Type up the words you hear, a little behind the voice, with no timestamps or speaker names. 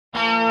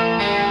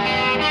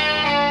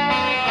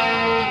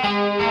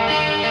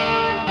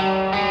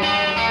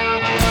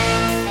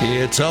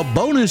It's a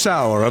bonus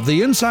hour of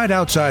the Inside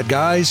Outside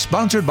Guys,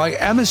 sponsored by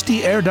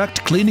Amistee Air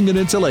Duct Cleaning and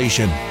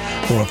Insulation.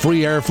 For a free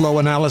airflow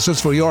analysis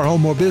for your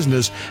home or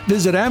business,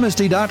 visit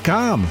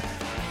Amistee.com.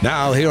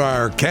 Now, here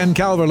are Ken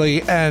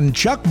Calverley and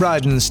Chuck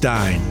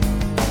Bridenstine.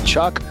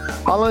 Chuck,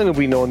 how long have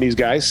we known these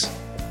guys?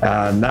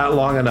 Not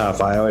long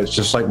enough. I always,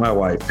 just like my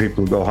wife,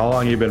 people go, how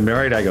long you been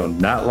married? I go,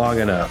 not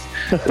long enough.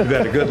 We've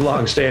had a good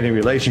long-standing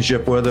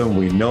relationship with them.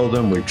 We know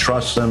them. We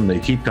trust them. They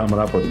keep coming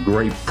up with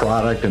great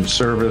product and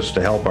service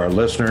to help our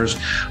listeners.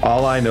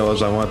 All I know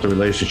is I want the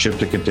relationship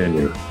to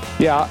continue.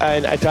 Yeah,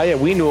 and I tell you,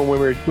 we knew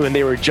them when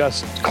they were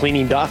just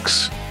cleaning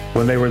ducts.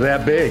 When they were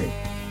that big.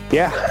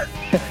 Yeah.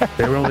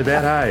 They were only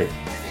that high.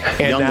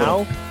 And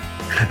now...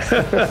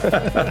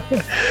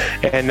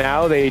 and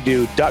now they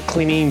do duct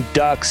cleaning,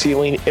 duct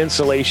sealing,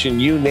 insulation,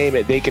 you name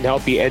it, they can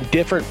help you, and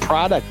different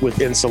product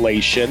with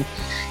insulation.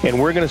 And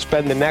we're going to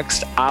spend the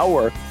next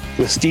hour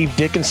with Steve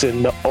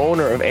Dickinson, the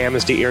owner of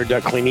Amistee Air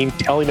Duct Cleaning,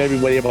 telling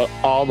everybody about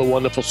all the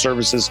wonderful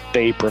services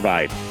they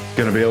provide.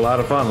 Going to be a lot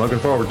of fun. Looking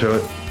forward to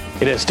it.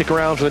 It is. Stick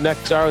around for the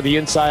next hour of the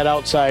Inside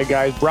Outside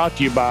Guys, brought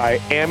to you by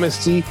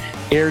Amistee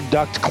Air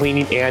Duct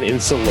Cleaning and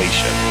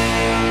Insulation.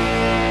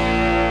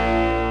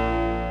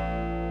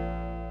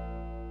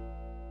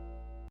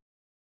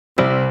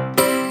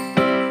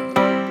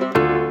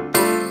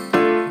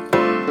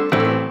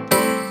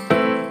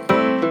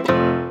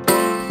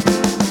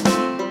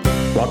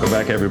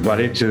 Back,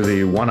 everybody, to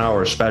the 1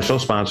 hour special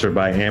sponsored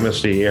by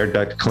Amistee Air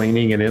Duct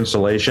Cleaning and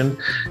Insulation.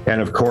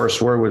 And of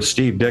course, we're with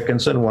Steve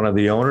Dickinson, one of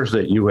the owners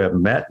that you have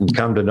met and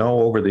come to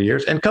know over the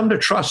years and come to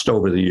trust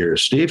over the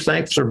years. Steve,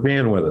 thanks for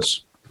being with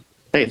us.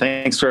 Hey,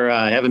 thanks for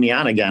having me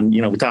on again.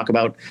 You know, we talk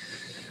about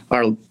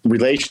our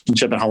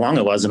relationship and how long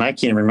it was, and I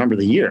can't even remember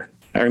the year.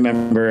 I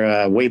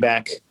remember way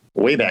back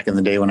in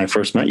the day when I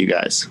first met you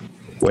guys.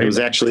 It was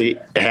actually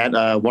at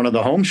one of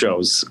the home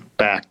shows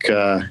back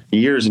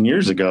years and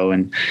years ago.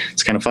 And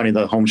it's kind of funny,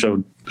 the home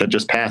show that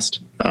just passed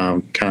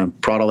kind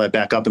of brought all that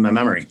back up in my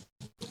memory.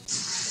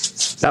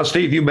 Now,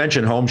 Steve, you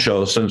mentioned home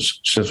shows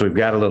since we've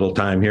got a little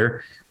time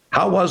here.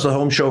 How was the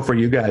home show for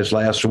you guys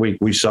last week?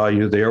 We saw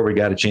you there. We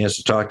got a chance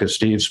to talk to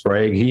Steve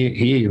Sprague.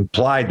 He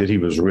implied that he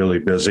was really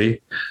busy.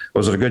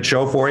 Was it a good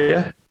show for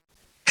you?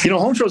 You know,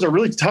 home shows are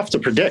really tough to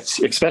predict,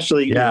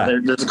 especially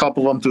there's a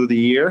couple of them through the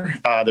year.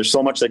 There's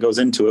so much that goes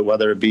into it,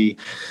 whether it be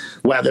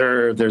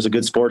whether there's a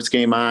good sports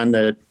game on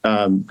that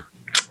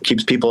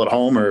keeps people at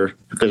home, or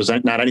if there's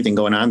not anything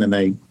going on, then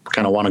they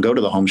kind of want to go to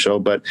the home show.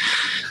 But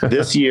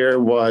this year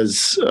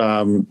was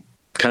kind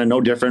of no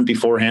different.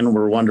 Beforehand,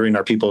 we're wondering,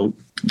 are people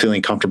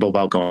feeling comfortable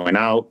about going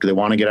out? Do they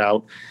want to get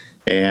out?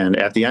 And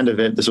at the end of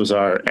it, this was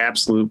our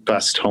absolute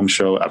best home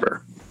show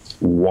ever.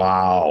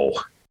 Wow.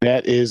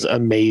 That is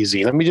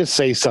amazing. Let me just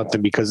say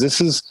something, because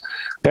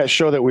that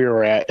show that we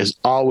were at is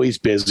always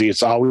busy.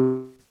 It's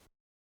always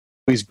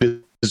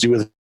busy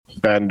with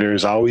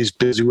vendors, always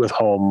busy with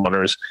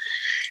homeowners.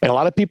 And a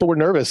lot of people were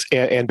nervous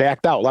and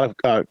backed out. A lot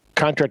of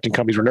contracting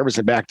companies were nervous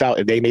and backed out,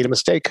 and they made a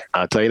mistake.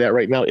 I'll tell you that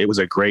right now. It was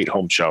a great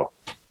home show.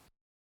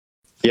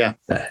 Yeah,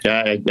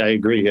 I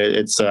agree.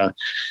 It's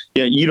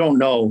you don't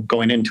know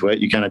going into it.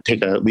 You kind of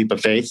take a leap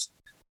of faith,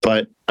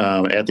 but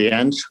at the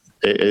end,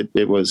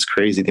 it was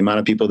crazy. The amount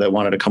of people that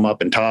wanted to come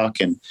up and talk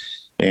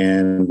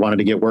and wanted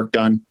to get work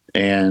done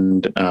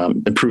and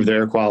improve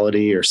their air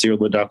quality or seal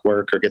the duct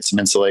work or get some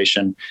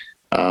insulation.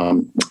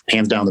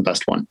 Hands down, the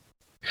best one.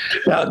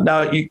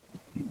 Now,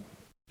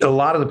 a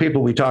lot of the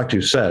people we talked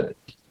to said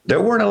there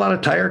weren't a lot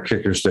of tire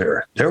kickers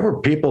there. There were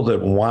people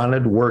that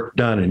wanted work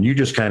done, and you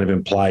just kind of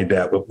implied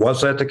that. But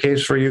was that the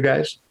case for you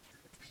guys?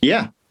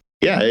 Yeah.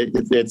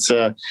 It's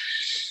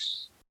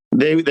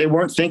they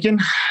weren't thinking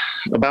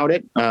about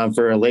it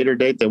for a later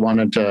date. They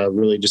wanted to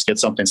really just get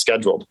something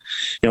scheduled.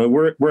 You know,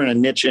 we're in a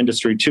niche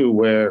industry too,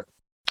 where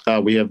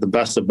we have the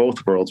best of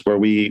both worlds, where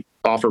we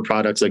offer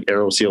products like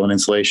AeroSeal and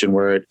insulation,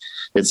 where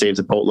it saves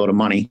a boatload of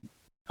money.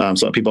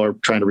 So people are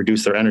trying to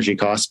reduce their energy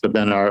costs. But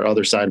then our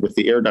other side with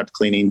the air duct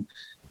cleaning,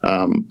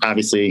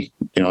 obviously,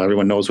 you know,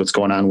 everyone knows what's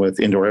going on with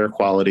indoor air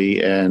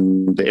quality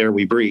and the air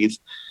we breathe.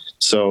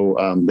 So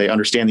they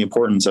understand the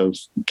importance of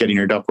getting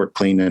your ductwork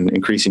clean and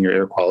increasing your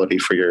air quality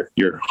for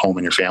your home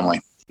and your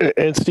family.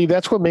 And Steve,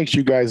 that's what makes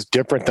you guys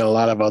different than a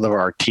lot of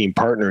our team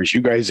partners.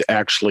 You guys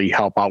actually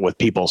help out with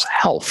people's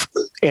health.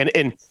 And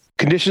in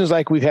conditions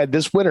like we've had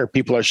this winter,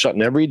 people are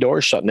shutting every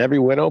door, shutting every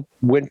window,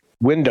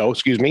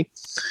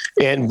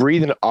 and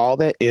breathing all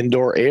that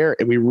indoor air.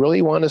 And we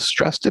really want to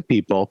stress to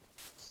people,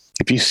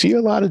 if you see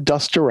a lot of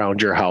dust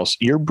around your house,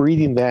 you're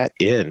breathing that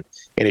in.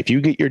 And if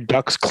you get your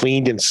ducts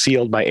cleaned and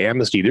sealed by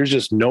Amistee, there's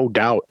just no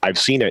doubt, I've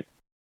seen it,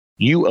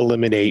 you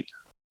eliminate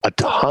a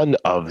ton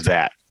of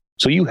that.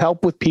 So you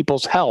help with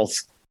people's health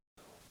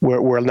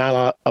where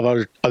not a lot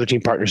of other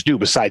team partners do,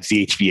 besides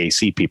the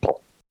HVAC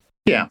people.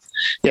 Yeah.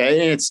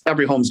 It's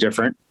every home's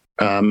different.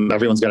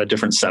 Everyone's got a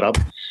different setup,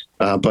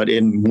 but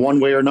in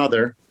one way or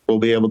another, we'll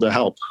be able to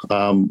help.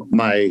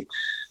 My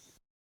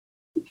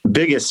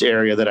biggest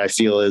area that I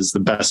feel is the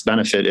best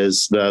benefit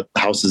is the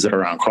houses that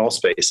are on crawl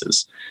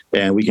spaces.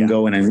 And we can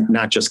go in and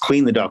not just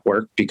clean the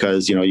ductwork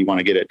because, you want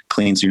to get it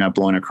clean so you're not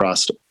blowing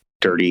across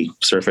dirty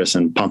surface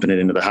and pumping it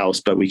into the house,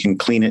 but we can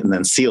clean it and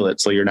then seal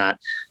it so you're not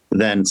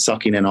then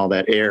sucking in all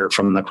that air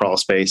from the crawl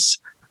space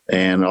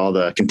and all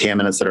the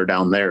contaminants that are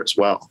down there as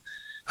well.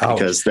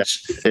 Because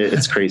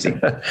it's crazy.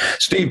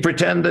 Steve,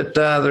 pretend that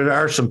there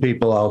are some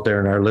people out there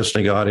in our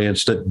listening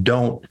audience that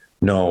don't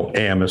know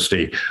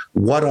Amistee.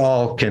 What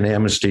all can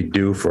Amistee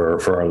do for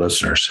our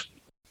listeners?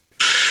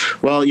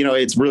 Well,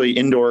 it's really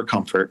indoor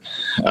comfort.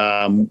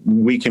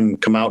 We can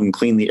come out and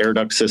clean the air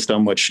duct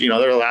system, which, there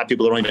are a lot of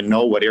people that don't even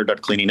know what air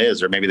duct cleaning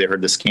is, or maybe they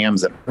heard the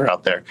scams that are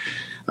out there.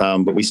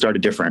 But we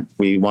started different.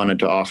 We wanted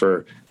to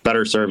offer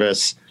better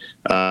service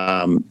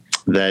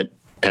that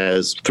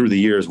has, through the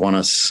years, won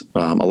us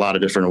a lot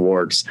of different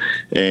awards,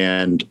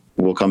 and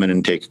we'll come in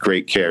and take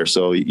great care.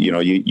 So,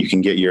 you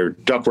can get your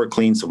ductwork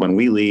clean. So when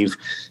we leave,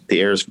 the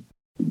air's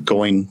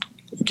getting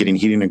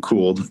heated and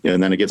cooled,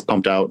 and then it gets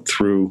pumped out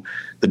through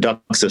the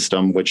duct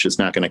system, which is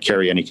not going to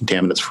carry any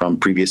contaminants from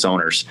previous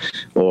owners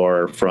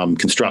or from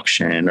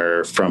construction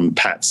or from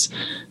pets.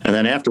 And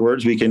then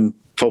afterwards, we can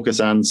focus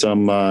on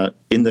some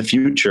in the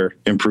future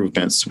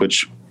improvements,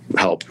 which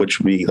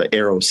would be the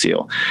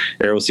AeroSeal.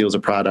 AeroSeal is a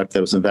product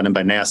that was invented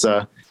by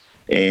NASA,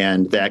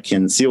 and that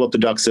can seal up the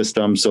duct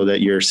system so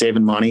that you're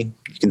saving money.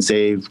 You can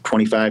save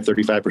 25,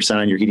 35%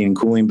 on your heating and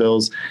cooling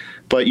bills,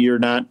 but you're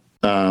not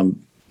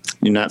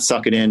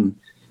sucking in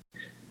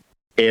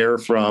air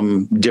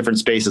from different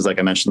spaces, like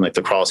I mentioned, like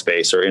the crawl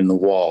space or in the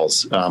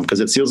walls, because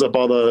it seals up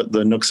all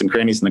the nooks and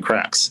crannies and the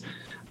cracks.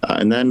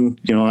 And then,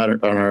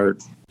 on our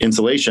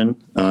insulation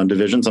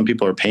division, some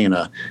people are paying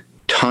a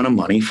ton of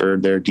money for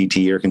their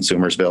DTE or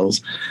consumers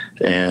bills,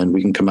 and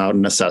we can come out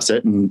and assess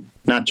it and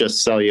not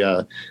just sell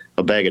you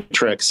a bag of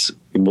tricks.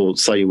 We'll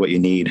sell you what you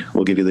need.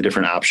 We'll give you the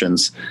different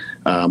options,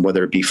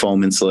 whether it be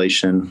foam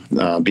insulation,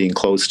 being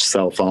closed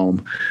cell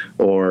foam,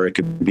 or it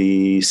could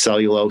be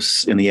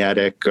cellulose in the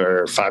attic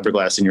or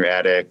fiberglass in your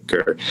attic,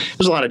 or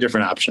there's a lot of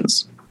different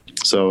options.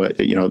 So,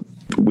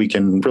 we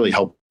can really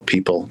help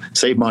people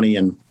save money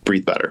and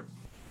breathe better.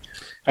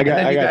 You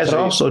guys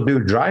also do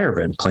dryer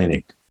vent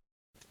cleaning.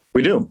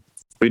 We do.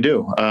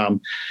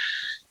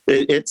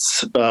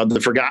 It's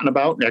the forgotten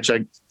about.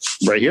 Actually,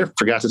 right here,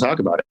 forgot to talk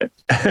about it.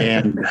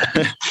 And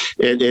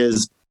it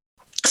is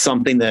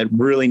something that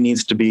really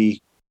needs to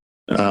be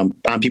on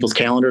people's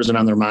calendars and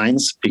on their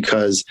minds,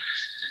 because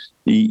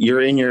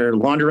you're in your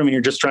laundry room and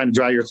you're just trying to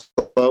dry your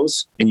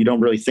clothes and you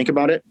don't really think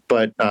about it.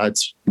 But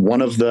it's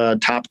one of the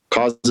top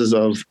causes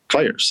of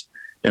fires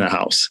in a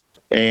house.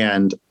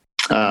 And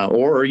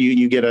or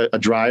you get a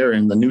dryer,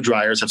 and the new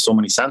dryers have so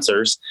many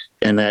sensors,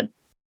 and that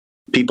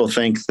people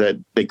think that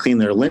they clean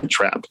their lint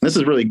trap. This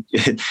is really,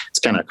 it's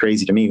kind of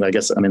crazy to me. I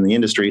guess I'm in the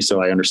industry,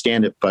 so I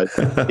understand it. But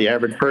the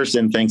average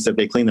person thinks that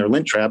they clean their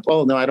lint trap.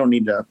 Oh, no, I don't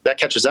need to. That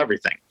catches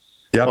everything.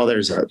 Yep. Well,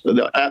 there's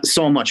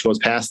so much goes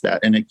past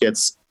that, and it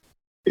gets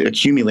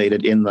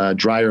accumulated in the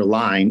dryer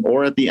line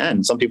or at the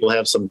end. Some people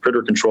have some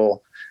critter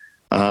control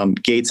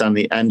gates on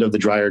the end of the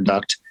dryer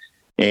duct,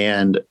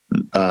 and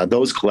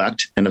those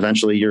collect, and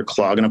eventually you're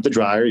clogging up the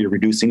dryer. You're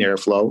reducing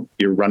airflow.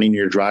 You're running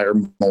your dryer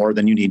more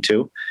than you need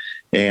to,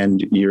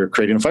 and you're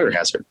creating a fire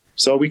hazard.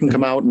 So we can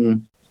come out,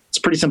 and it's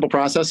a pretty simple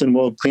process, and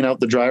we'll clean out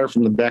the dryer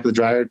from the back of the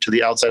dryer to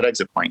the outside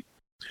exit point.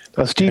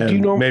 Steve, do you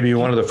know? Maybe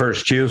one of the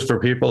first cues for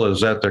people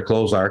is that their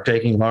clothes are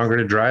taking longer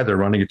to dry. They're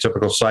running a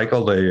typical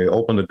cycle. They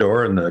open the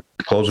door and the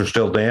clothes are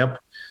still damp.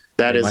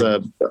 That is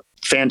a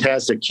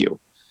fantastic cue.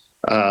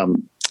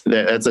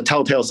 That's a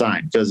telltale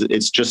sign, because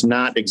it's just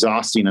not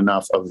exhausting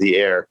enough of the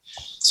air.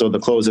 So the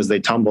clothes, as they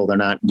tumble, they're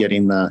not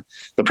getting the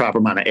proper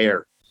amount of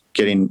air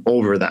getting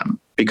over them,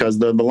 because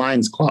the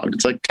line's clogged.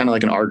 It's kind of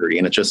like an artery,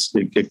 and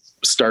it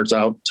starts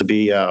out to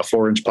be a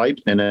 4-inch pipe,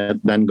 and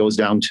it then goes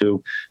down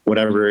to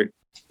whatever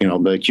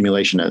the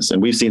accumulation is.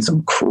 And we've seen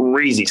some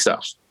crazy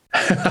stuff.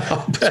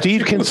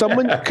 Steve, can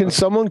someone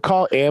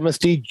call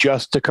Amistee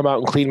just to come out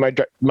and clean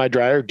my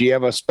dryer? Do you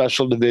have a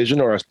special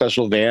division or a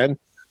special van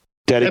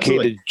dedicated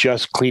Absolutely.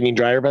 Just cleaning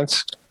dryer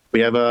vents? We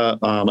have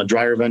a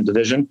dryer vent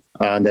division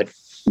that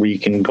we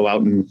can go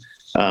out and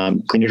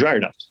clean your dryer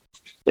duct.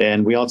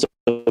 And we also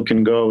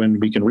can go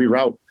and we can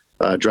reroute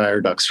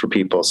dryer ducts for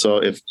people. So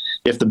if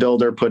the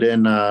builder put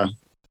in,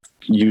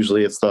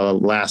 usually it's the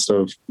last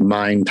of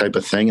mine type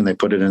of thing, and they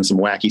put it in some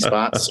wacky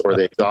spots, or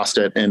they exhaust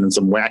it in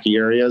some wacky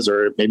areas,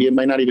 or maybe it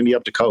might not even be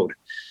up to code.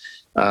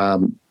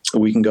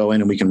 We can go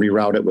in and we can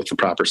reroute it with the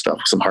proper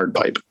stuff, some hard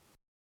pipe.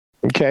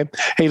 Okay.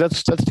 Hey,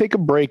 let's take a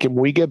break, and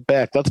when we get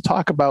back, let's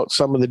talk about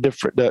some of the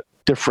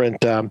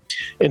different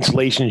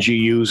insulations you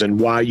use and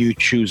why you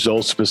choose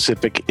those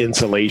specific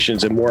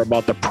insulations, and more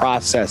about the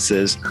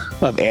processes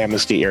of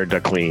Amistee air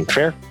duct cleaning.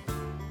 Fair?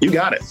 You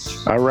got it.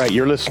 All right.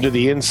 You're listening to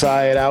the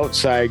Inside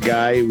Outside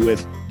Guy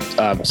with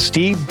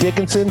Steve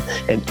Dickinson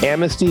and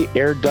Amistee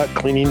air duct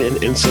cleaning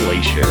and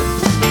insulation.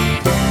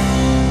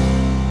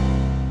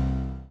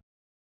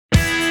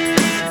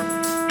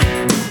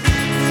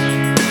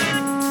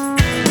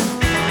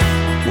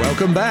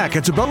 Welcome back.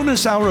 It's a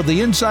bonus hour of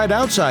the Inside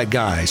Outside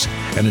Guys,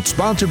 and it's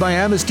sponsored by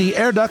Amistee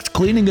Air Duct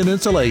Cleaning and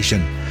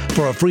Insulation.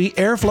 For a free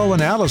airflow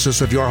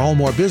analysis of your home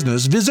or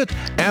business, visit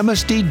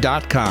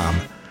Amistee.com.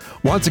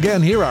 Once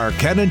again, here are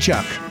Ken and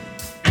Chuck.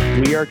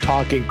 We are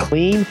talking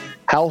clean,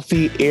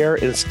 healthy air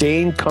and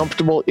staying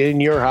comfortable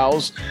in your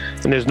house.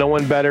 And there's no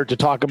one better to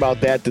talk about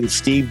that than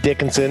Steve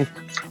Dickinson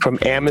from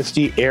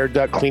Amistee Air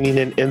Duct Cleaning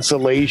and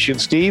Insulation.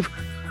 Steve,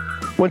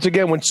 once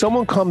again, when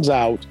someone comes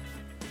out,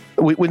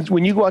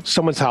 when you go out to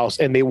someone's house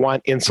and they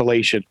want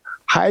insulation,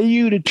 how do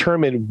you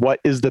determine what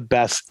is the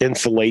best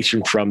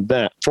insulation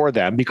for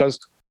them? Because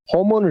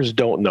homeowners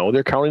don't know.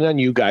 They're counting on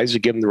you guys to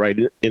give them the right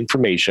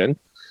information.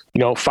 You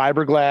know,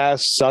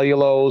 fiberglass,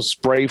 cellulose,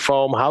 spray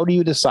foam. How do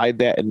you decide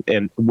that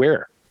and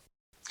where?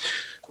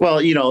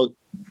 Well, you know,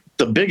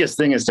 the biggest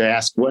thing is to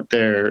ask what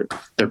their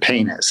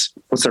pain is.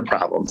 What's their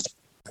problem?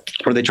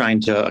 What are they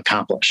trying to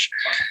accomplish?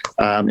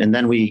 And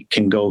then we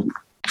can go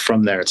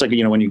from there. It's like,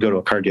 you know, when you go to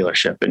a car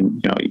dealership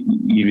and, you know,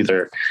 you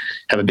either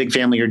have a big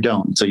family or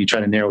don't. So you try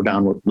to narrow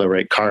down what the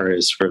right car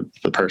is for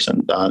the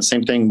person.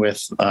 Same thing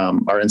with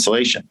our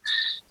insulation.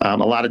 A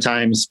lot of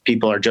times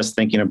people are just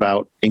thinking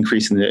about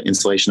increasing the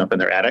insulation up in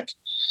their attic,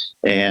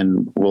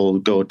 and we'll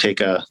go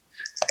take a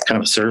kind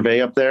of a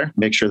survey up there,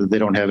 make sure that they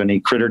don't have any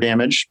critter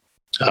damage,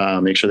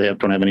 make sure they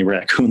don't have any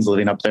raccoons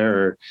living up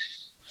there or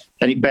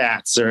any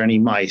bats or any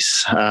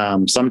mice.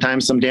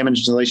 Sometimes some damaged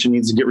insulation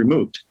needs to get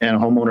removed, and a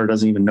homeowner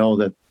doesn't even know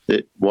that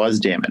it was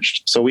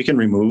damaged. So we can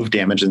remove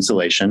damaged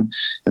insulation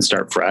and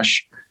start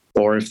fresh.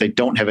 Or if they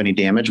don't have any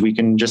damage, we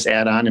can just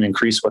add on and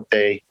increase what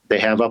they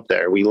have up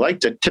there. We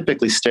like to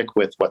typically stick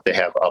with what they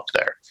have up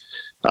there,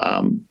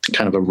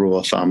 kind of a rule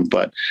of thumb.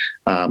 But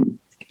on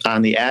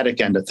the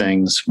attic end of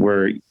things,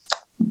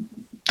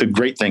 the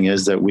great thing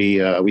is that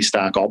we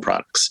stock all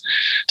products.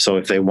 So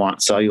if they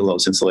want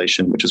cellulose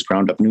insulation, which is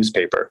ground up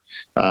newspaper,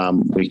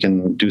 we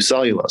can do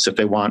cellulose. If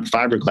they want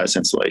fiberglass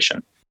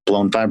insulation,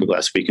 blown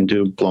fiberglass, we can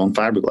do blown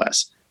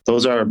fiberglass.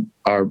 Those are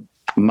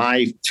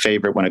my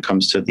favorite when it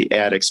comes to the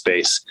attic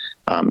space.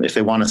 If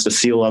they want us to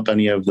seal up do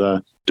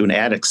an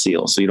attic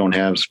seal so you don't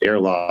have air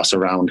loss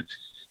around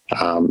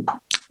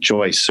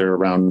joists or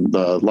around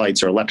the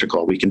lights or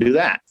electrical, we can do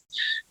that.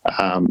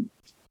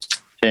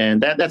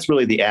 And that's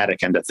really the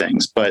attic end of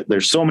things. But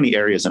there's so many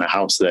areas in a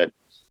house that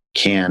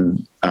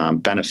can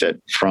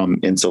benefit from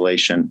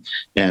insulation.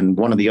 And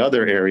one of the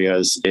other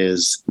areas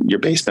is your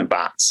basement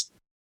bonds.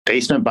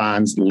 Basement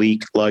bonds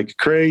leak like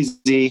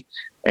crazy.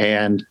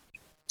 And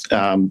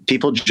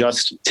people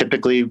just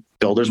typically,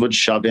 builders would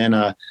shove in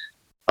a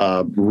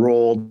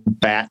rolled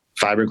batt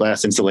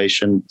fiberglass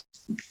insulation,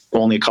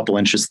 only a couple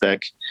inches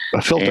thick.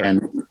 A filter.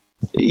 And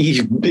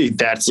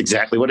that's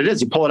exactly what it is.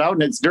 You pull it out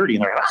and it's dirty,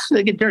 and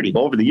they get dirty.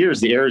 But over the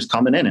years, the air is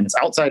coming in and it's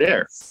outside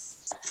air.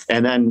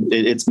 And then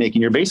it's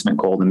making your basement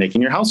cold and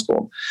making your house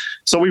cold.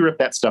 So we rip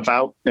that stuff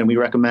out, and we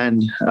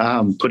recommend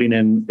putting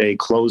in a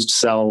closed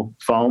cell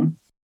foam.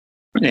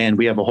 And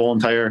we have a whole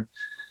entire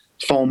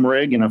foam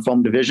rig and a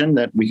foam division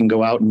that we can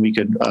go out and we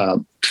could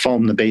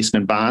foam the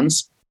basement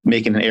bonds,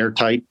 making an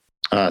airtight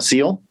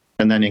seal,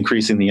 and then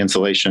increasing the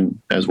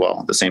insulation as well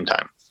at the same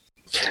time.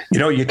 You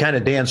know, you kind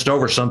of danced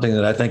over something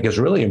that I think is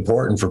really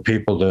important for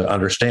people to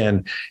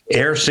understand.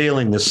 Air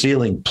sealing the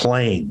ceiling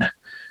plane,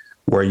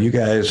 where you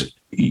guys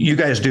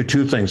do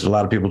two things that a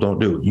lot of people don't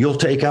do. You'll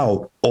take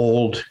out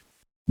old,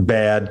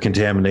 bad,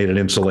 contaminated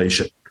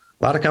insulation.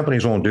 A lot of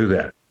companies won't do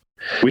that.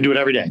 We do it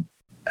every day.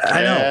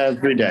 I know.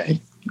 Every day.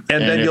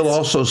 And then you'll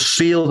also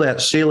seal that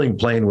ceiling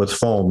plane with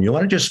foam. You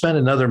want to just spend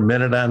another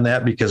minute on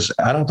that, because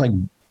I don't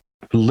think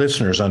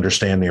listeners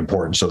understand the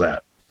importance of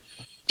that.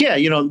 Yeah,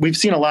 you know, we've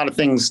seen a lot of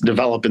things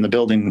develop in the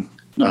building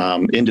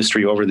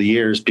industry over the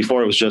years.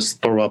 Before, it was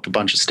just throw up a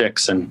bunch of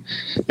sticks and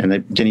they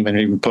didn't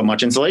even put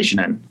much insulation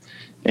in.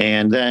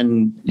 And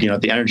then, you know,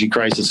 the energy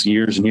crisis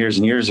years and years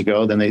and years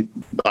ago, then they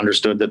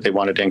understood that they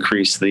wanted to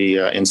increase the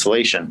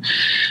insulation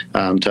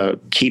to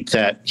keep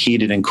that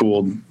heated and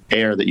cooled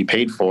air that you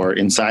paid for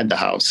inside the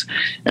house.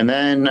 And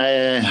then,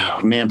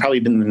 probably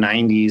in the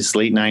 90s,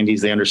 late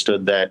 90s, they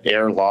understood that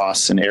air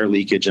loss and air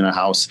leakage in a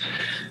house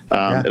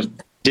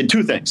did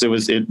two things.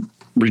 It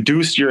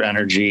reduced your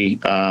energy.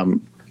 What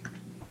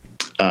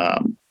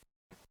am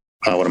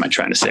I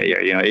trying to say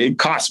here? You know, it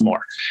costs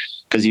more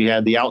because you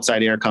had the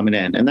outside air coming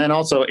in. And then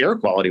also air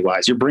quality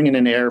wise, you're bringing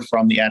in air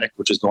from the attic,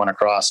 which is going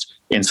across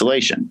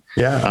insulation.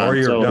 Yeah. Or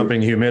you're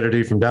dumping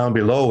humidity from down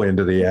below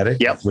into the attic.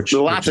 Yep.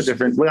 Lots of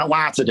different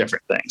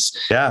things.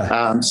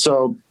 Yeah.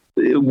 So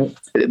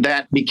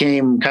that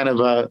became kind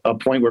of a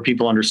point where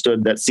people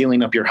understood that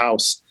sealing up your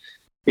house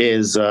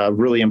is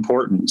really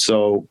important.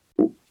 So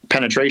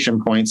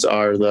penetration points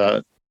are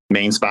the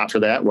main spot for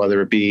that,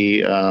 whether it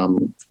be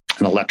an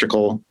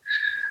electrical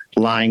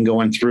line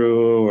going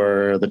through,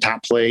 or the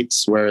top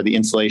plates where the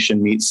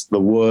insulation meets the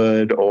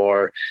wood,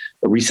 or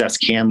the recessed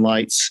can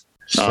lights.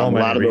 So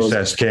many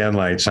recessed can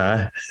lights,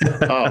 huh?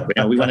 Oh,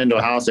 man, we went into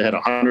a house that had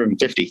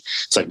 150.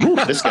 It's like,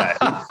 this guy,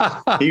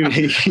 he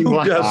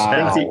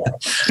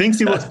thinks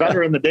he looks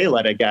better in the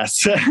daylight, I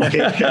guess.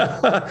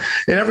 And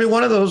every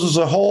one of those is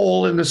a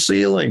hole in the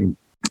ceiling.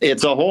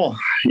 It's a whole,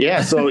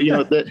 yeah. So,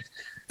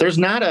 there's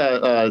not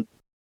a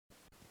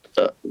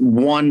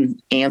one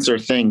answer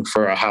thing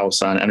for a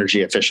house on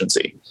energy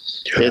efficiency.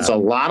 Yeah. It's a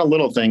lot of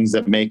little things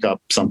that make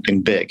up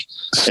something big.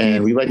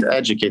 And we like to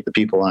educate the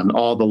people on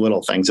all the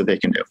little things that they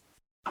can do.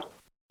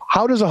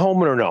 How does a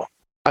homeowner know?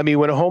 I mean,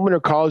 when a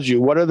homeowner calls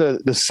you, what are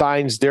the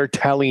signs they're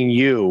telling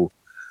you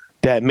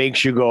that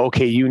makes you go,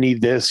 okay, you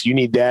need this, you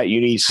need that,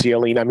 you need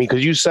ceiling? I mean,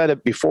 because you said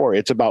it before,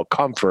 it's about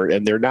comfort,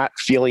 and they're not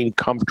feeling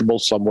comfortable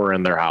somewhere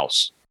in their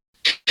house.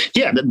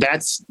 Yeah,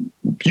 that's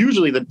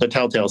usually the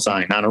telltale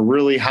sign. On a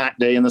really hot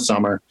day in the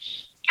summer,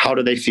 how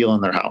do they feel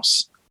in their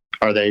house?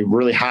 Are they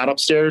really hot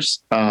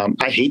upstairs? I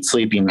hate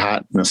sleeping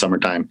hot in the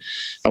summertime.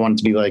 I want it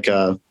to be like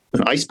an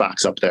ice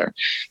box up there.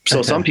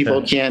 So some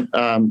people can't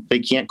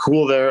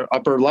cool their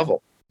upper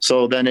level.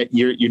 So then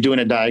you're doing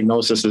a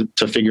diagnosis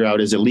to figure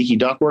out, is it leaky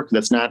ductwork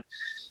that's not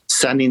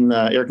sending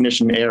the air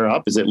conditioned air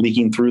up? Is it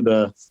leaking through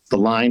the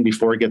line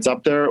before it gets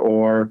up there?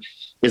 Or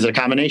is it a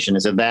combination?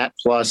 Is it that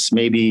plus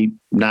maybe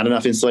not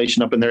enough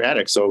insulation up in their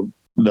attic? So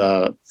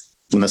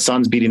when the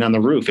sun's beating on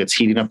the roof, it's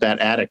heating up that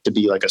attic to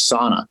be like a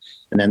sauna.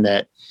 And then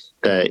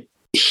the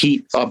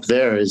heat up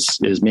there is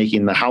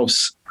making the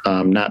house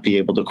not be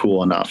able to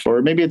cool enough.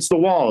 Or maybe it's the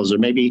walls, or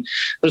maybe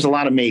there's a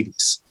lot of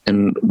maybes.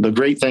 And the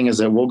great thing is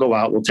that we'll go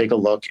out, we'll take a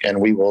look,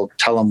 and we will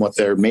tell them what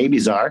their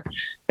maybes are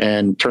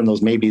and turn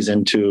those maybes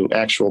into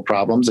actual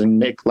problems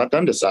and let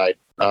them decide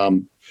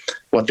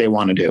what they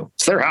want to do.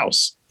 It's their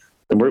house.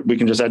 And we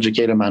can just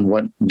educate them on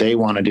what they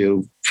want to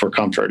do for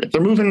comfort. If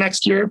they're moving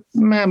next year, it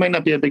might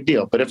not be a big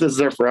deal. But if this is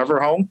their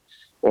forever home,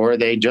 or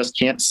they just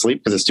can't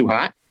sleep because it's too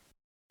hot,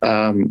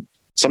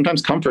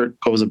 sometimes comfort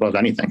goes above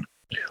anything.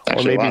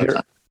 Actually,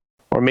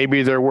 or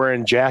maybe they're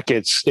wearing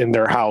jackets in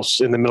their house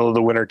in the middle of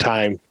the winter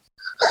time.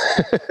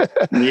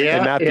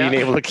 And not being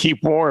able to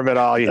keep warm at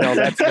all.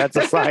 That's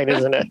a sign,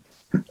 isn't it?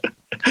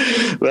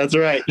 That's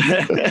right.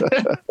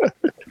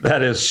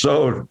 That is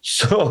so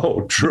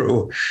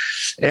true.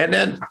 And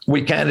then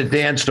we kind of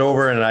danced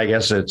over, and I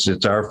guess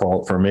it's our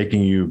fault for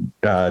making you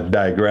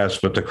digress,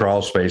 but the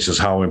crawl space is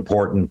how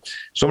important.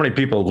 So many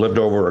people have lived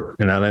over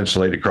an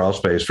uninsulated crawl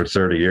space for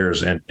 30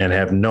 years and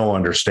have no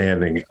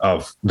understanding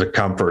of the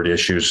comfort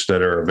issues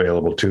that are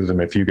available to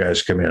them if you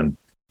guys come in.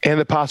 And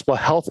the possible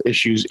health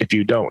issues if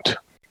you don't.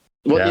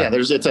 Well, yeah,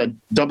 it's a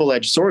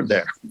double-edged sword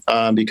there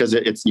because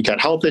you got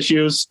health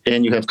issues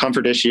and you have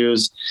comfort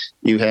issues,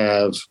 you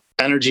have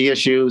energy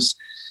issues,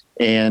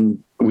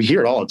 and we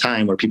hear it all the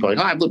time where people are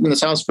like, I've lived in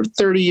this house for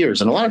 30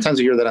 years. And a lot of times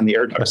we hear that on the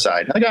air duct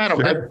side. Like,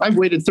 I've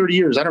waited 30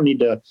 years. I don't need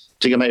to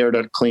get my air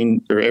duct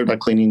cleaning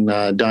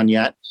done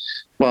yet.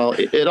 Well,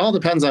 it all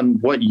depends on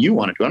what you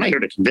want to do. I'm not here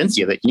to convince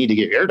you that you need to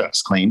get your air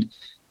ducts cleaned,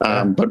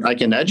 but I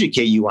can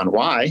educate you on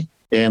why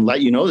and let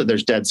you know that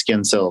there's dead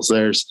skin cells.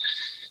 There's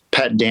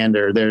pet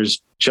dander.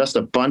 There's just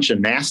a bunch of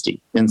nasty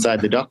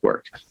inside the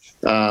ductwork.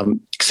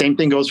 Same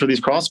thing goes for these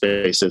crawl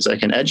spaces. I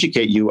can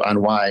educate you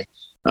on why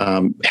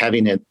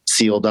having it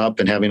sealed up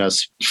and having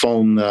us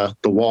foam the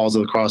walls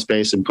of the crawl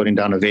space and putting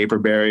down a vapor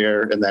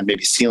barrier and then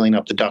maybe sealing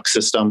up the duct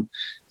system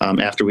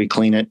after we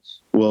clean it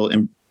will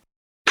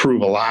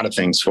improve a lot of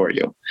things for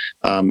you.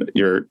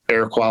 Your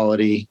air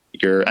quality,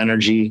 your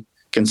energy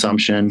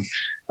consumption,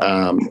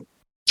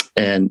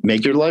 and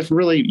make your life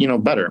really,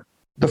 better.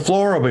 The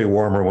floor will be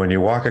warmer when you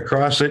walk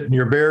across it in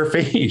your bare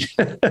feet.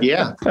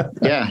 Yeah.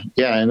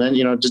 And then,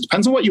 it just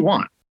depends on what you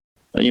want.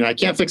 I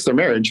can't fix their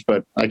marriage,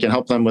 but I can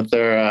help them with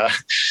their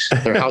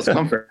house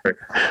comfort.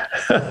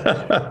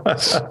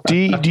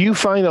 Do you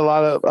find a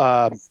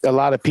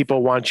lot of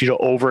people want you to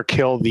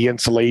overkill the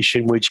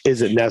insulation, which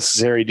isn't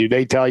necessary? Do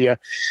they tell you,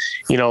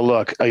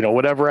 look,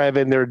 whatever I have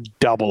in there,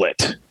 double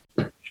it?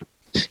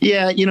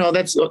 Yeah,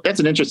 that's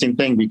an interesting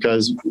thing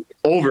because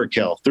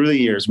overkill through the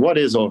years. What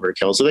is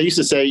overkill? So they used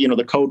to say,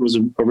 the code was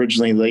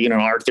originally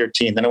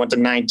R13, then it went to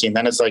 19,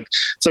 then it's like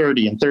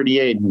 30 and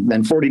 38 and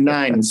then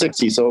 49 and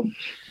 60. So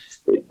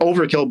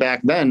overkill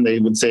back then, they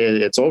would say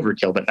it's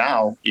overkill. But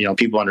now,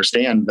 people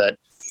understand that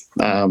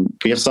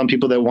we have some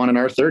people that want an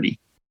R30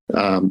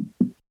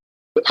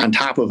 on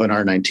top of an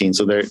R19.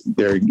 So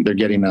they're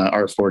getting a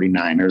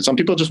R49, or some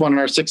people just want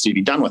an R60 to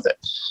be done with it.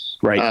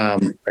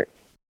 Right.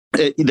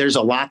 There's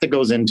a lot that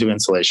goes into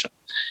insulation,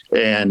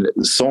 and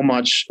so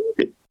much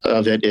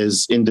of it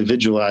is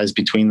individualized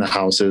between the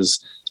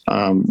houses.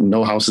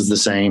 No house is the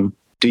same.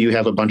 Do you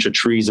have a bunch of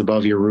trees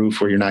above your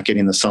roof where you're not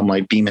getting the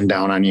sunlight beaming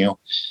down on you?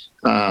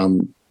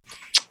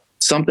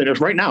 Something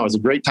right now is a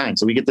great time.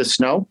 So we get this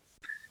snow.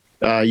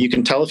 You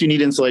can tell if you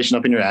need insulation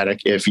up in your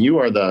attic if you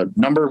are the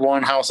number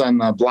one house on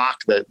the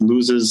block that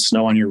loses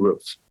snow on your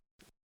roof.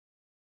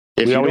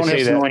 If you don't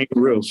have snow on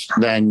your roof,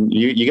 then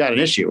you got an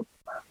issue.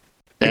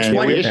 And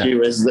the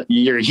issue is that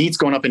your heat's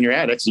going up in your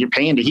attic. So you're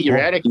paying to heat your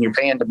attic and you're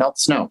paying to melt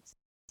the snow.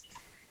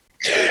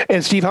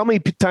 And Steve, how many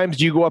times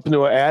do you go up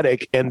into an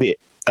attic and the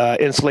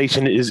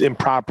insulation is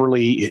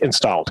improperly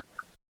installed?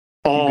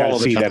 All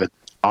the time.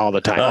 All the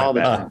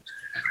time.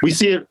 We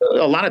see it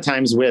a lot of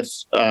times with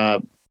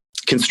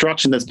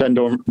construction that's been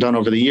done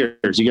over the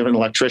years. You get an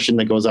electrician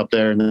that goes up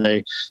there and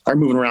they are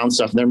moving around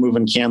stuff and they're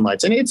moving can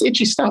lights and it's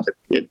itchy stuff.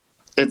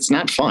 it's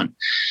not fun.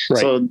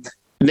 Right. So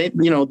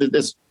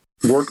this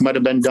work might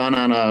have been done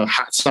on a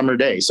hot summer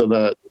day. So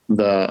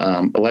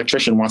the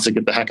electrician wants to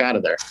get the heck out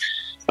of there.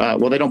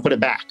 Well, they don't put it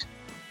back.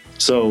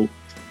 So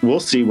we'll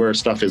see where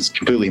stuff is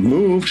completely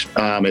moved.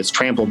 It's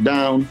trampled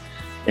down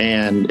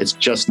and it's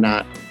just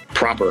not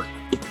proper.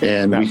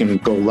 And we can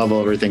go level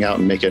everything out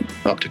and make it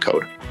up to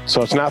code.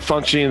 So it's not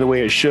functioning the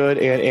way it should,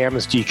 and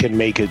Amistee can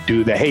make it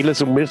do that. Hey,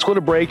 listen, let's go to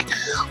break.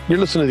 You're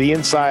listening to the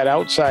Inside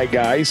Outside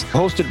Guys,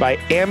 hosted by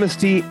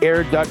Amistee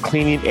Air Duct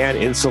Cleaning and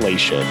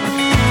Insulation.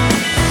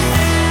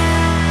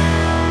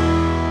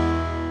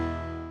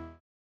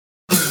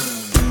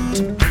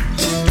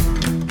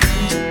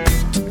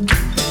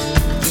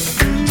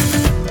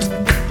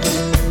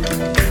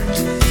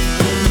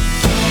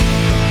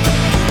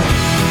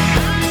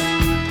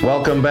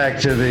 Welcome back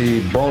to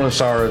the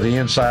bonus hour of the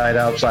Inside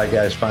Outside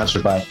Guys,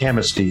 sponsored by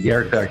Amistee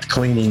Air Duct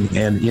Cleaning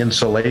and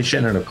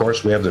Insulation. And of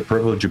course, we have the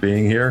privilege of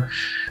being here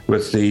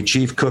with the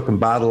chief cook and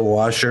bottle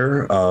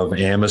washer of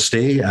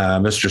Amistee,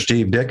 Mr.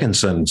 Steve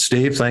Dickinson.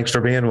 Steve, thanks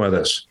for being with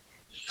us.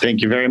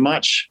 Thank you very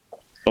much.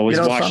 Always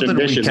washing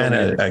dishes.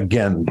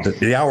 Again,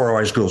 the hour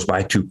always goes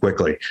by too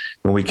quickly.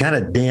 When we kind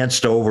of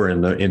danced over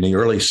in the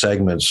early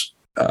segments,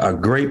 a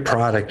great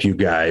product you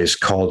guys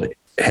called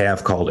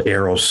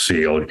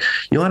AeroSeal.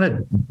 You want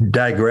to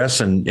digress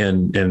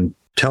and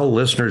tell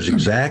listeners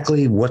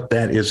exactly what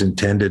that is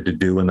intended to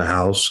do in the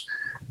house?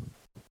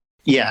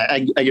 Yeah,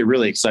 I get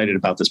really excited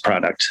about this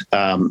product.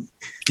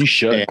 You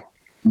should.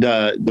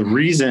 The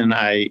reason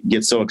I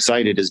get so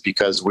excited is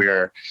because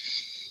go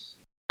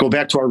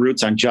back to our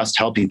roots on just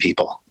helping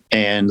people.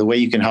 And the way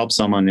you can help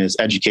someone is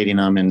educating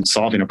them and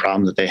solving a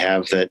problem that they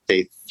have that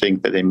they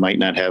think that they might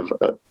not have,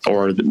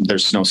 or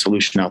there's no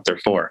solution out there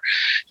for.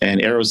 And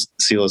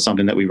AeroSeal is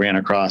something that we ran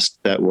across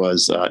that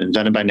was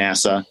invented by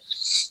NASA.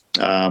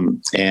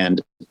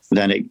 And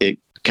then it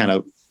kind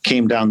of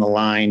came down the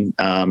line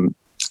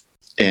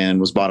and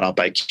was bought out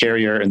by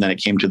Carrier. And then it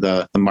came to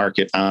the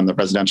market on the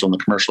residential and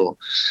the commercial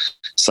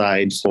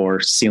side for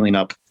sealing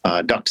up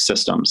duct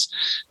systems.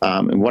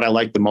 And what I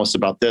like the most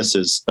about this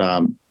is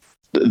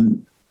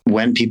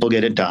when people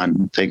get it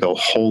done, they go,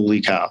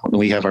 holy cow. And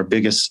we have our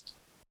biggest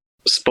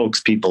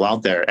spokespeople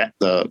out there at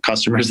the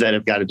customers that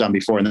have got it done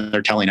before. And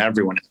they're telling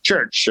everyone at the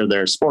church or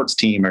their sports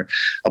team or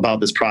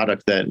about this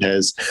product that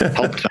has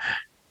helped them.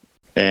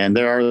 And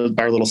there are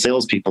our little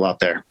salespeople out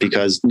there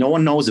because no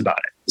one knows about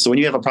it. So when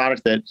you have a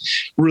product that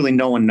really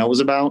no one knows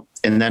about,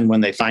 and then when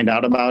they find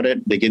out about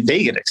it, they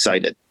get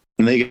excited,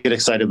 and they get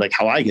excited like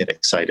how I get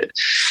excited.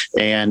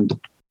 And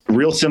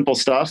real simple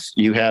stuff.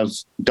 You have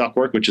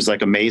ductwork, which is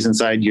like a maze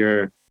inside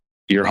your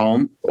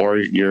home or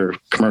your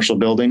commercial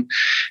building,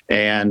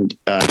 and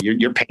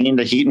you're paying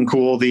to heat and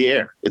cool the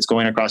air. It's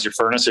going across your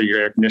furnace or your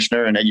air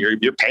conditioner, and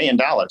you're paying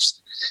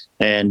dollars.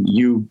 And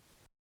you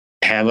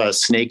have a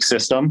snake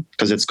system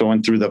because it's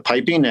going through the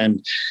piping,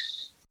 and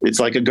it's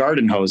like a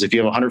garden hose. If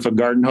you have a 100-foot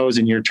garden hose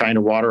and you're trying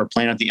to water a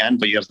plant at the end,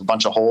 but you have a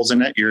bunch of holes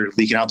in it, you're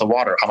leaking out the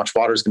water. How much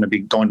water is going to be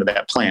going to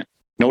that plant?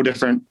 No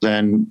different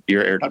than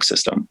your air duct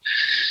system.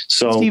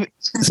 So,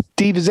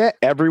 Steve, is that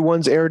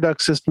everyone's air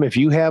duct system? If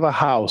you have a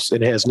house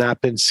and it has not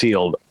been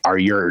sealed, are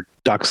your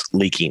ducts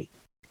leaking?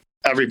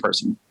 Every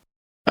person.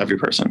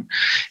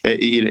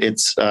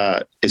 It's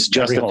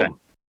just a thing.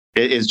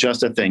 It is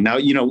just a thing. Now,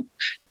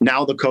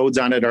 now the codes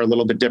on it are a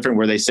little bit different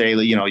where they say,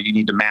 you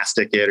need to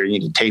mastic it or you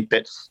need to tape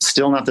it.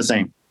 Still not the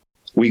same.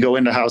 We go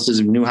into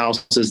new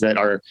houses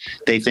that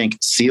they think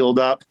sealed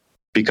up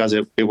because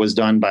it was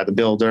done by the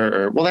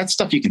builder that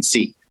stuff you can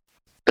see.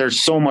 There's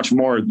so much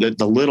more,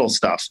 the little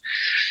stuff.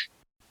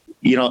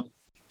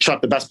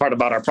 Chuck, the best part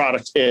about our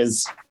product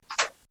is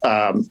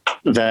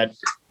that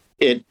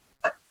it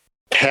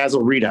has a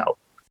readout.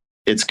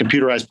 It's a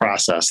computerized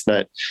process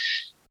that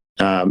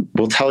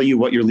will tell you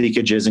what your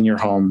leakage is in your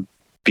home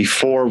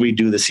before we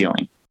do the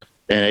sealing.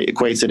 And it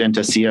equates it into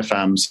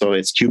CFM. So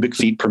it's cubic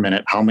feet per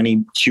minute. How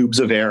many cubes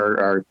of air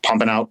are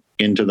pumping out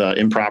into the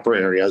improper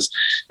areas.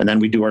 And then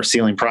we do our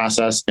sealing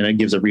process, and it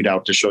gives a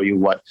readout to show you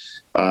what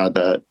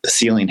the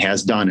sealing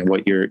has done and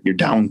what you're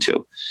down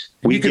to.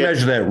 You can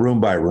measure that room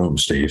by room,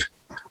 Steve.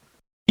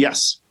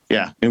 Yes.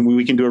 Yeah. And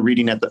we can do a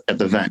reading at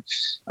the vent.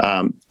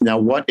 Now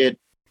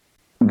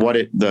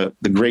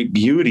the great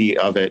beauty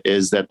of it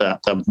is that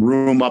the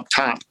room up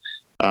top,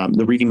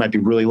 the reading might be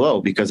really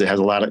low because it has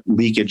a lot of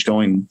leakage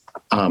going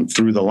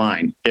through the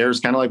line. Air is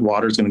kind of like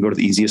water. It's going to go to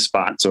the easiest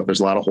spot. So if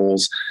there's a lot of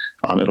holes,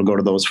 it'll go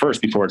to those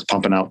first before it's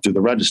pumping out through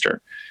the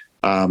register.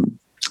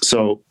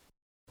 So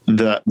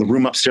the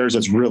room upstairs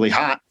that's really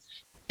hot,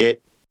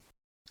 it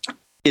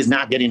is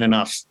not getting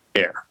enough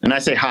air. And I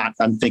say hot,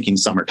 I'm thinking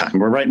summertime.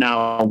 We're right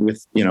now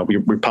with,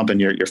 we're pumping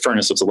your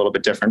furnace, so it's a little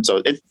bit different.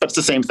 So it's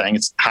the same thing.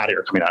 It's hot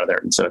air coming out of there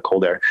instead of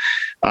cold air.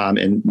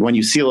 And when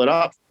you seal it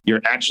up,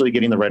 you're actually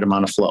getting the right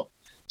amount of flow.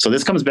 So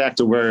this comes back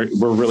to where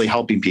we're really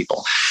helping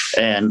people.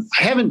 And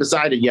I haven't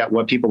decided yet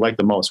what people like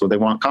the most, whether they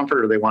want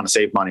comfort or they want to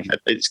save money.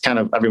 It's kind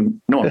of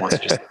no one wants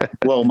to just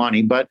blow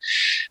money, but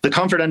the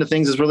comfort end of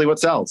things is really what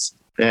sells.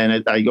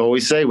 And I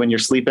always say, when you're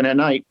sleeping at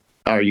night,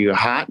 are you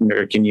hot,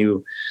 or can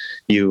you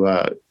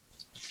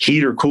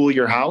heat or cool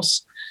your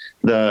house.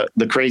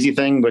 The crazy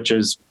thing, which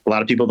is a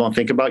lot of people don't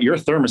think about, your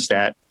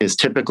thermostat is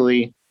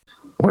typically,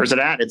 where's it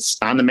at? It's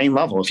on the main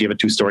level if you have a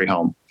 2-story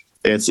home.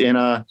 It's in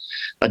a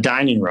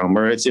dining room,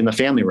 or it's in the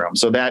family room.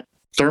 So that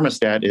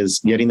thermostat is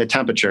getting the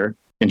temperature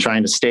and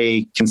trying to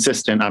stay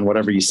consistent on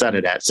whatever you set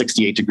it at,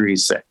 68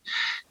 degrees, say.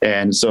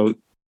 And so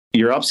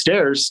your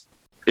upstairs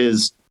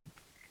is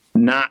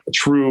not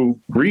true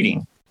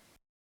reading.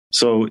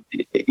 So,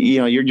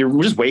 you're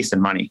just wasting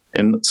money.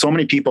 And so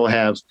many people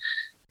have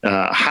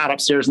hot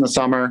upstairs in the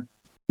summer,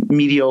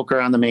 mediocre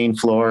on the main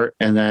floor,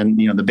 and then,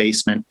 the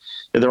basement.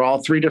 They're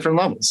all 3 different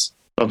levels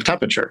of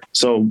temperature.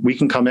 So we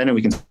can come in and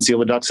we can seal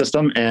the duct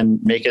system and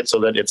make it so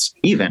that it's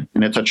even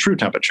and it's a true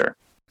temperature.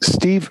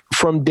 Steve,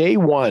 from day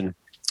one,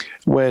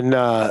 when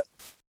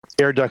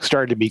air ducts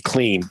started to be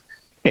clean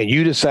and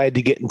you decided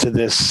to get into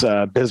this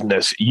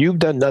business, you've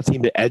done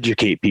nothing to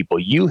educate people.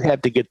 You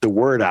had to get the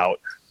word out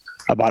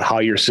about how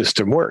your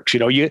system works.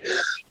 You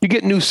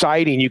get new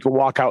siding, you can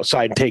walk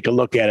outside and take a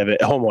look at it,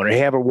 homeowner,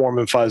 have a warm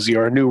and fuzzy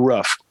or a new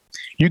roof.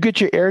 You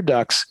get your air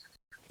ducts,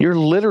 you're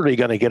literally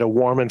going to get a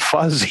warm and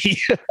fuzzy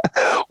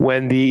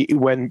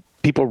when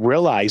people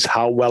realize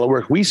how well it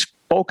works.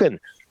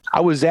 I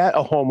was at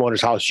a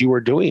homeowner's house you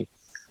were doing.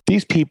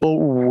 These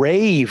people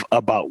rave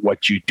about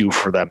what you do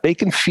for them. They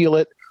can feel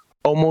it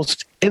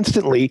almost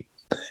instantly.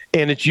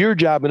 And it's your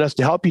job and us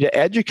to help you to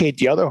educate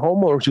the other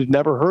homeowners who've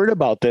never heard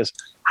about this,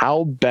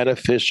 how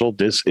beneficial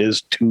this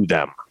is to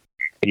them.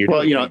 And you're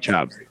doing a great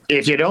job.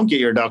 If you don't get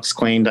your ducts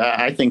cleaned,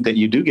 I think that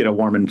you do get a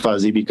warm and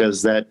fuzzy,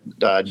 because that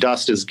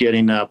dust is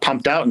getting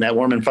pumped out, and that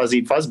warm and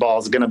fuzzy fuzzball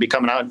is going to be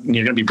coming out, and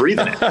you're going to be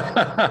breathing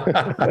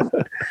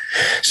it.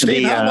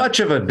 Steve, how much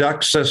of a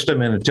duct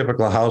system in a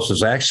typical house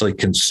is actually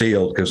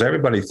concealed? Because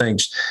everybody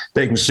thinks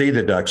they can see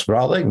the ducts, but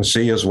all they can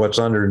see is what's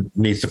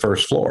underneath the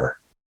first floor.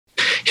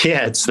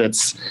 Yeah, that's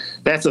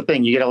the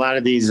thing. You get a lot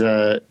of these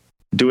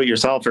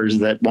do-it-yourselfers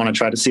that want to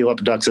try to seal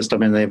up a duct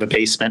system, and they have a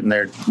basement, and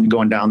they're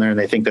going down there and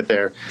they think that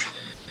they're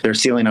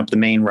sealing up the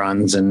main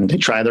runs, and they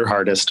try their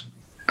hardest,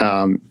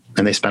 and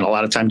they spend a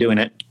lot of time doing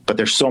it. But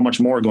there's so much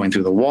more going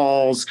through the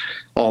walls,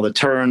 all the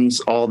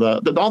turns, all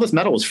this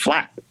metal was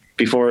flat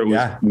before it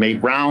was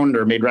made round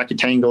or made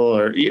rectangle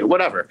or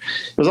whatever.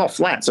 It was all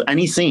flat. So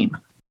any seam.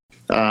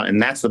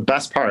 And that's the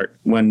best part.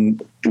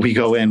 When we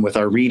go in with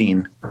our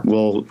reading,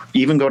 we'll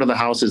even go to the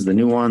houses, the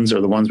new ones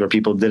or the ones where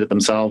people did it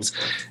themselves,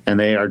 and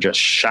they are just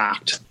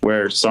shocked,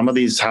 where some of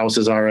these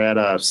houses are at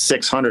a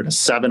 600 to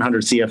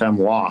 700 CFM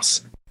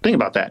loss. Think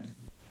about that.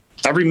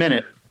 Every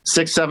minute,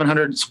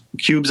 700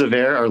 cubes of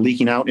air are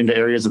leaking out into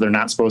areas that they're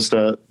not supposed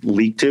to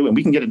leak to. And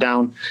we can get it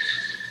down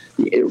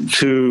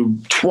to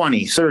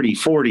 20, 30,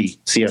 40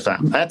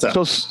 CFM. That's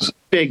a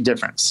big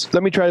difference.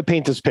 Let me try to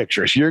paint this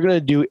picture. So you're going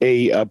to do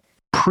a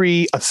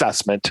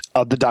pre-assessment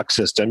of the duct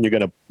system. You're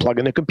going to plug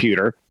in the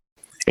computer,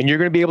 and you're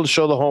going to be able to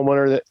show the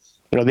homeowner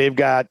that they've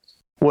got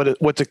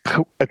what's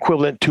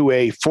equivalent to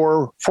a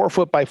 4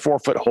 foot by 4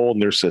 foot hole in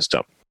their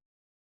system.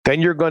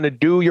 Then you're going to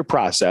do your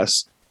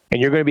process,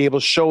 and you're going to be able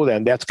to show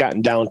them that's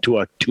gotten down to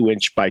a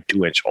 2-inch by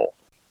 2-inch hole.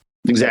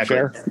 Exactly.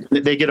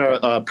 They get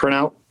a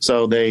printout.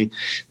 So they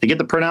get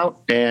the printout,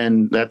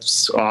 and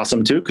that's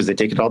awesome too, because they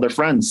take it to all their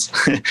friends.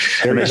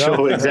 And they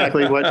show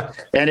exactly what,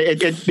 and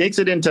it makes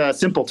it into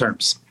simple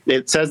terms.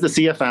 It says the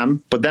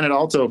CFM, but then it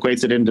also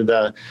equates it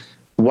into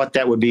what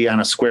that would be on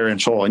a square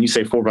inch hole. And you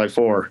say 4 by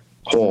 4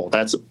 hole.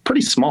 That's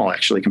pretty small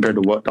actually compared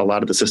to what a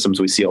lot of the systems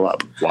we seal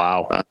up.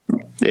 Wow.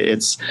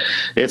 It's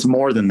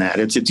more than that.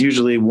 It's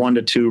usually 1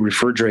 to 2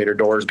 refrigerator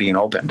doors being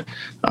opened.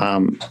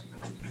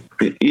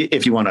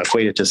 If you want to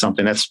equate it to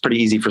something, that's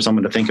pretty easy for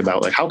someone to think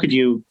about. Like, how could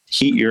you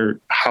heat your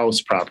house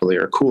properly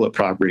or cool it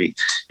properly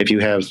if you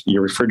have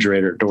your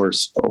refrigerator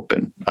doors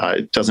open?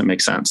 It doesn't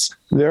make sense.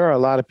 There are a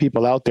lot of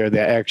people out there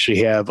that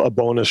actually have a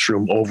bonus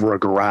room over a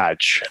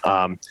garage,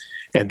 and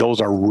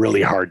those are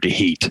really hard to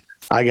heat.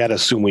 I got to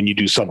assume when you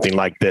do something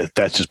like this,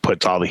 that just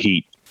puts all the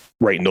heat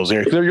right in those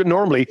areas. They're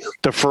normally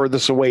the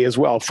furthest away as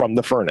well from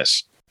the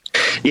furnace.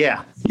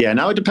 Yeah.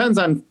 Now it depends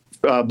on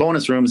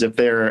bonus rooms if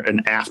they're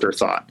an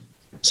afterthought.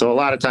 So a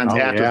lot of times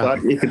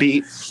afterthought, it could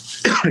be,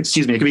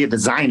 it could be a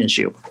design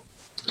issue.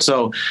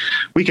 So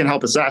we can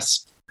help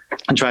assess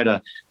and try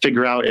to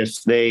figure out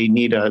if they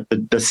need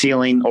the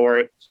ceiling,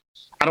 or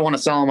I don't want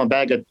to sell them a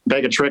bag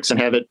of tricks and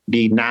have it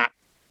be not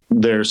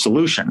their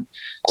solution.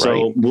 Right.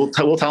 So we'll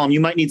tell them you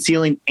might need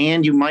ceiling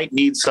and you might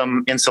need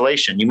some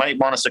insulation. You might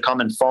want us to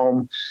come and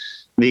foam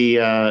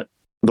the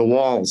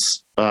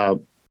walls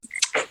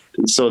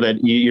so that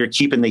you're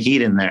keeping the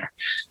heat in there.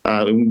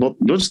 We'll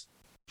just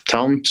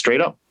tell them straight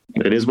up.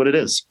 It is what it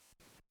is.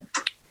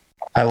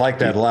 I like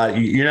that a lot.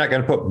 You're not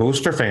going to put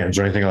booster fans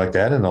or anything like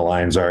that in the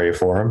lines, are you,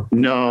 for them?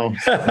 No.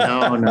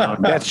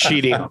 That's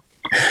cheating.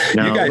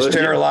 No, you guys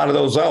tear a lot of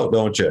those out,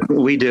 don't you?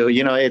 We do.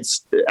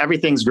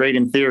 Everything's great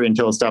in theory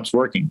until it stops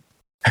working.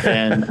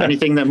 And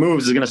anything that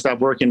moves is going to stop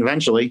working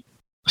eventually.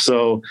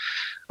 So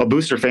a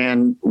booster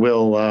fan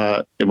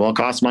will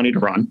cost money to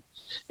run.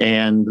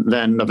 And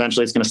then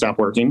eventually it's going to stop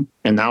working.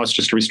 And now it's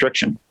just a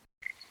restriction.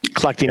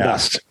 Collecting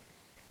dust.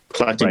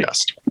 Collecting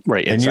dust.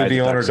 Right. And you, inside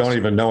the owner, duct system. don't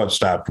even know it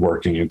stopped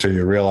working until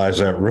you realize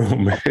that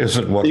room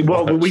isn't what it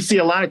Well, was. we see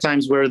a lot of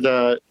times where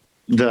the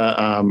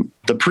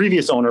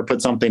previous owner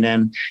put something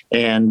in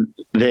and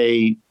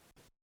they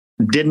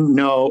didn't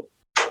know,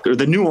 or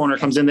the new owner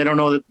comes in, they don't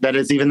know that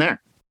it's even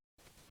there.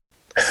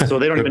 So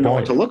they don't Good even know what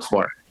point. to look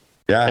for.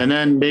 Yeah. And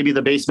then maybe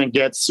the basement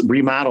gets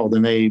remodeled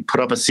and they put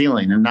up a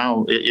ceiling, and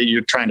now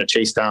you're trying to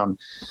chase down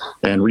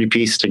and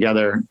repiece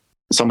together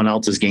someone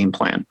else's game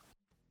plan.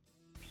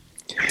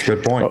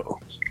 Good point.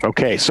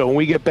 Okay, so when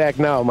we get back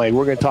now, Mike,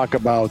 we're going to talk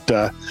about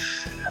the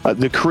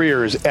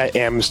careers at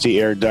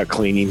Amistee Air Duct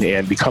Cleaning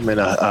and becoming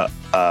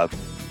a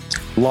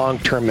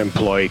long-term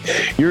employee.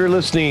 You're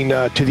listening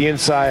to the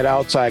Inside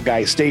Outside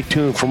Guy. Stay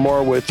tuned for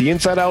more with the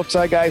Inside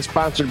Outside Guy,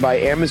 sponsored by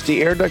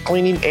Amistee Air Duct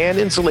Cleaning and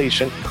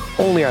Insulation,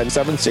 only on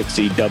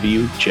 760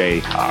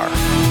 WJR.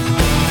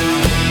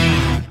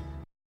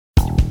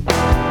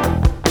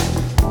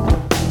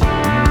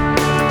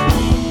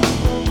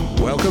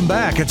 Welcome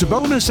back. It's a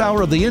bonus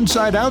hour of the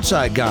Inside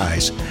Outside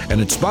Guys,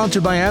 and it's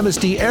sponsored by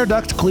Amistee Air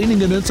Duct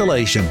Cleaning and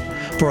Insulation.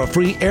 For a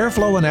free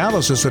airflow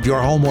analysis of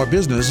your home or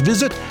business,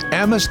 visit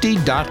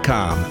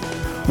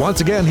Amistee.com.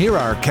 Once again, here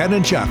are Ken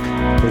and Chuck.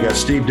 We got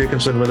Steve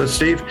Dickinson with us.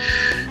 Steve,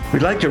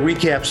 we'd like to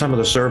recap some of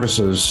the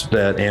services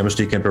that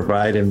Amistee can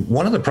provide. And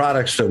one of the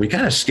products that we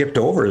kind of skipped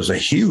over is a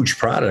huge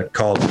product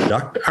called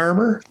Duct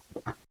Armor.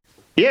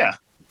 Yeah.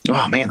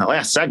 Oh man, the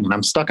last segment,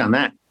 I'm stuck on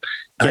that.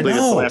 Can't believe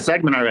it's the last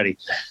segment already.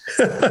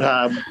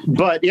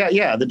 But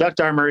yeah, the Duct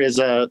Armor is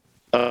a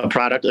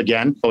product,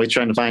 again, always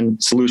trying to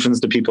find solutions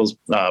to people's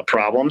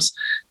problems.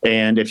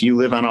 And if you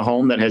live on a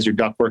home that has your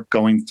ductwork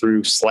going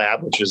through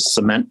slab, which is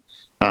cement,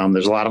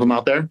 there's a lot of them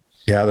out there.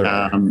 Yeah, there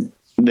are.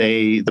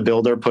 The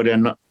builder put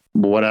in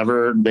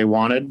whatever they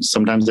wanted.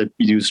 Sometimes they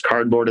use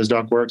cardboard as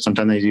ductwork.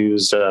 Sometimes they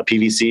use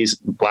PVC.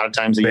 A lot of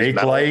times they use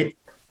Bakelite.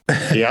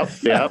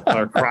 Yep.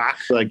 Or crock,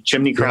 like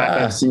chimney crock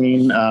I've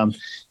seen.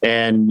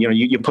 And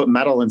you put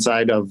metal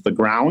inside of the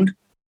ground,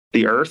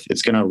 the earth,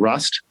 it's going to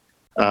rust.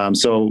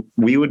 So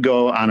we would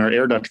go on our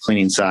air duct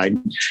cleaning side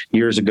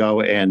years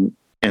ago and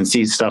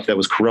see stuff that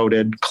was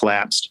corroded,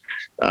 collapsed,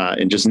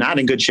 and just not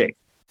in good shape.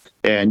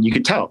 And you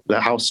could tell the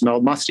house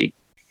smelled musty.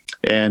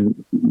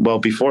 And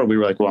before we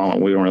were like, well,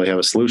 we don't really have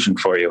a solution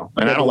for you.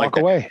 And I don't like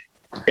that. Away.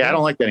 Yeah, I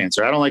don't like that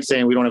answer. I don't like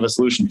saying we don't have a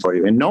solution for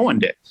you. And no one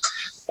did.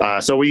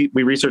 So we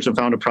researched and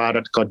found a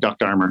product called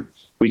Duct Armor.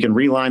 We can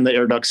reline the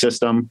air duct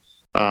system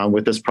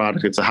with this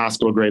product. It's a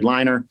hospital grade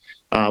liner.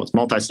 It's a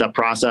multi-step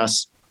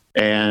process,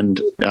 and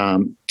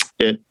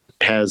it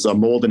has a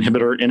mold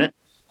inhibitor in it.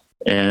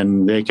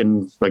 And they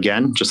can,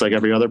 again, just like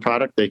every other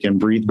product, they can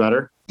breathe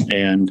better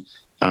and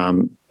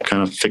kind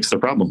of fix the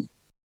problem.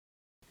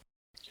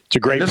 It's a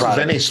great product.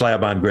 This is any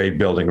slab on grade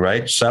building,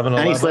 right?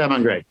 7-Eleven? Any slab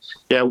on grade.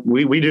 Yeah,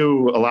 we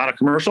do a lot of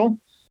commercial.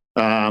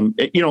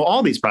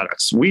 All these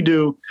products. We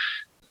do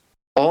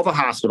all the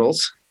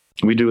hospitals.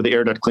 We do the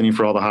air duct cleaning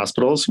for all the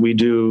hospitals. We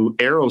do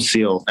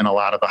AeroSeal in a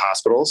lot of the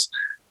hospitals.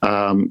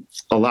 A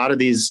lot of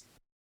these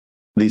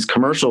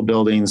commercial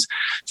buildings,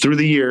 through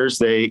the years,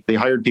 they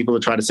hired people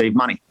to try to save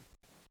money.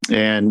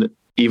 And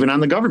even on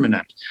the government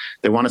end,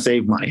 they want to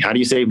save money. How do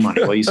you save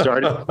money? Well, you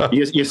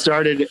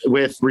started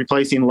with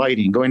replacing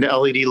lighting, going to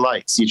LED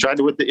lights. You tried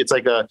to it's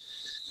like the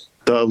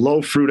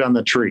low fruit on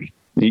the tree.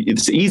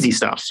 It's easy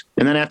stuff.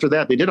 And then after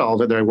that, they did all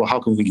of it. They're like, well, how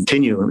can we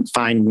continue and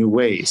find new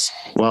ways?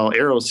 Well,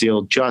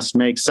 AeroSeal just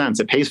makes sense.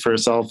 It pays for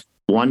itself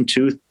 1,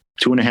 2,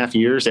 2.5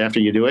 years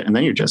after you do it. And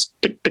then you're just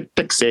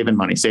tick, saving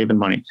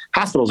money.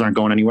 Hospitals aren't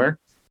going anywhere.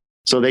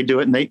 So they do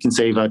it and they can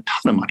save a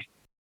ton of money.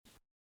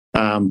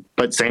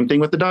 But same thing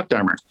with the Duct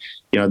Armor.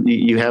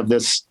 You have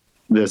this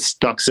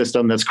duct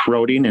system that's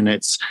corroding and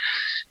it's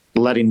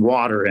letting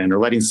water in or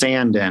letting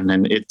sand in,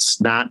 and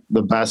it's not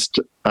the best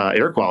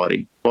air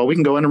quality. Well, we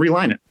can go in and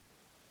reline it.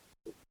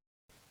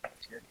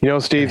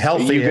 Steve,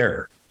 healthy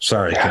air.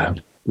 Sorry,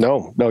 Ken.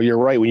 No, you're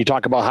right. When you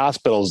talk about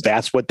hospitals,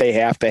 that's what they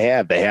have to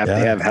have. They have to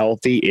have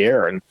healthy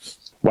air. And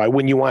why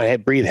wouldn't you want to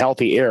breathe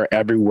healthy air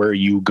everywhere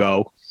you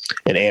go?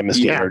 And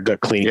Amistee Air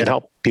Duct Cleaning can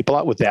help people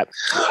out with that.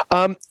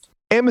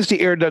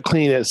 Amistee Air Duct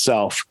Cleaning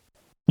itself,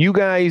 you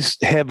guys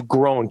have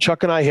grown.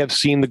 Chuck and I have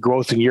seen the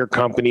growth in your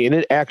company,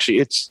 and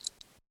it's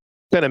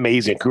been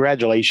amazing.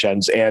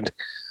 Congratulations. And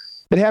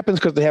it happens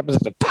because it happens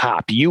at the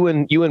top. You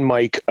and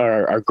Mike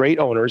are great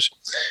owners.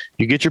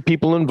 You get your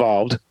people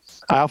involved.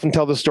 I often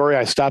tell the story.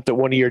 I stopped at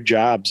one of your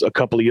jobs. A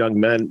couple of young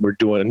men were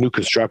doing a new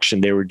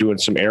construction. They were doing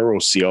some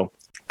AeroSeal.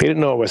 They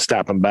didn't know I was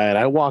stopping by. And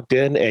I walked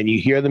in, and you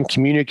hear them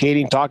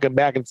communicating, talking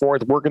back and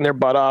forth, working their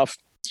butt off.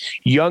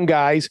 Young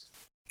guys.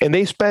 And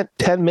they spent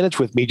 10 minutes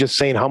with me just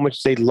saying how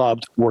much they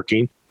loved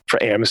working for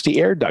Amistee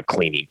Air Duct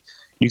Cleaning.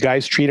 You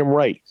guys treat them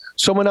right.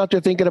 Someone out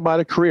there thinking about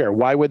a career,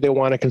 why would they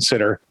want to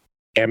consider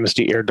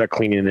Amistee Air Duct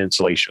Cleaning and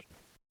Insulation?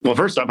 Well,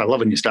 first off, I love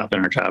when you stop in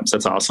our jobs.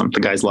 That's awesome.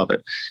 The guys love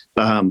it.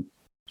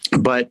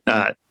 But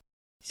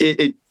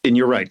and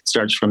you're right. It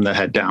starts from the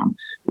head down.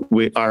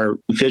 Our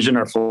vision,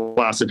 our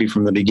philosophy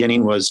from the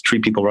beginning was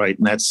treat people right.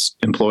 And that's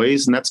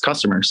employees and that's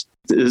customers.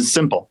 It's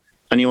simple.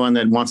 Anyone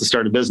that wants to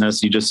start a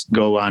business, you just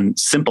go on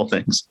simple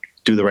things,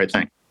 do the right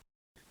thing.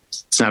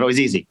 It's not always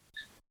easy.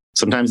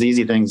 Sometimes the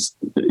easy things,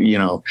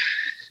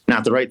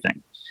 not the right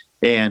thing.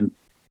 And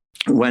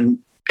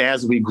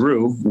as we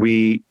grew,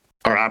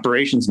 our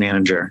operations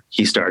manager,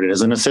 he started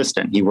as an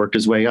assistant. He worked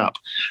his way up.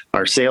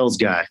 Our sales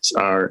guys,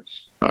 our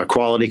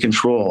quality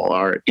control,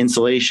 our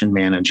installation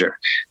manager.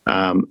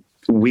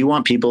 We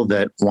want people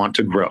that want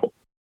to grow.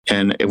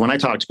 And when I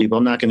talk to people,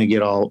 I'm not going to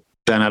get all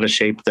bent out of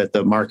shape that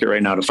the market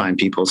right now to find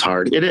people is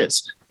hard. It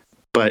is.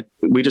 But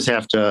we just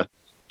have to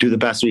do the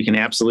best we can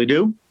absolutely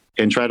do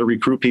and try to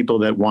recruit people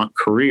that want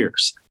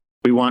careers.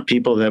 We want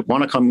people that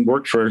want to come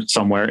work for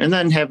somewhere and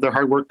then have their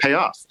hard work pay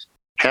off,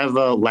 have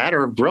a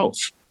ladder of growth.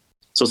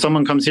 So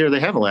someone comes here, they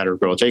have a ladder of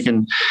growth. They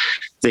can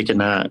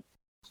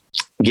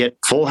get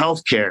full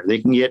health care. They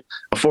can get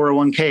a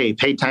 401k,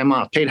 paid time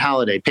off, paid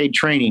holiday, paid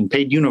training,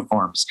 paid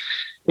uniforms,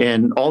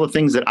 and all the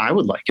things that I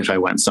would like if I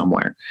went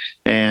somewhere.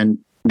 And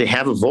they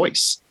have a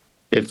voice.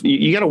 If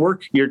you got to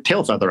work your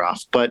tail feather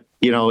off, but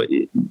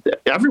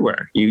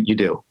everywhere you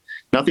do,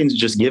 nothing's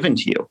just given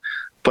to you.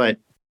 But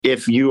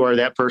if you are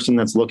that person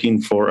that's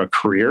looking for a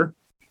career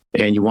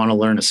and you want to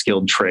learn a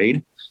skilled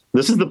trade,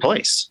 this is the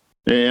place.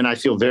 And I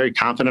feel very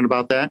confident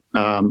about that.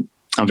 I'm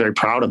very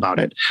proud about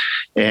it.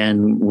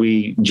 And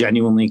we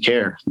genuinely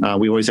care.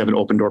 We always have an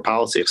open door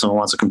policy. If someone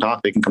wants to come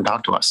talk, they can come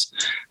talk to us.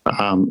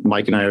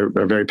 Mike and I are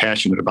very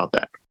passionate about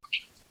that.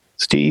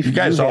 Steve, you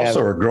guys also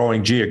are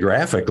growing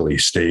geographically,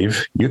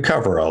 Steve. You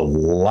cover a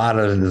lot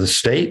of the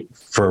state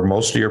for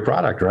most of your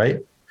product,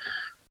 right?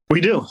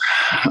 We do.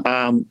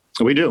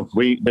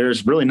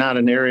 There's really not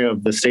an area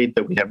of the state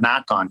that we have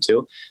not gone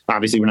to.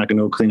 Obviously, we're not going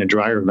to go clean a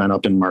dryer event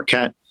up in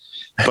Marquette,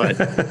 but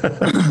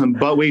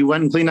but we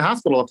went and cleaned a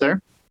hospital up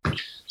there.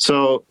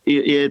 So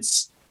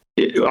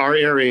our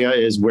area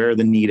is where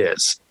the need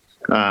is.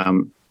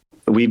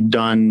 We've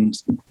done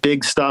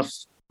big stuff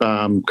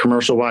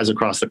commercial wise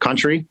across the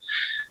country.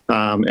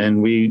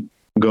 And we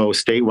go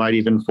statewide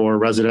even for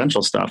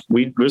residential stuff.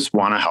 We just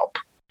want to help.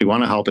 We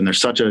want to help. And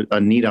there's such a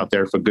need out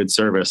there for good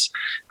service.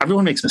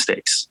 Everyone makes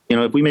mistakes.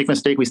 If we make a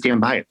mistake, we stand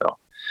by it though.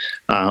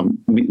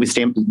 We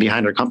stand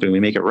behind our company.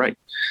 We make it right.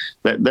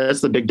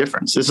 That's the big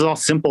difference. This is all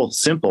simple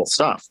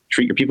stuff.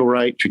 Treat your people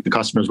right, treat the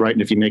customers right.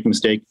 And if you make a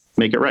mistake,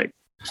 make it right.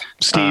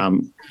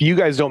 Steve, you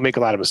guys don't make a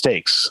lot of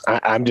mistakes.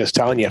 I'm just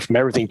telling you from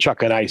everything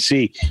Chuck and I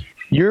see,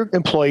 your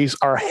employees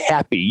are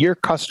happy. Your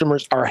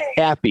customers are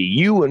happy.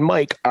 You and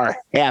Mike are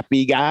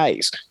happy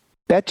guys.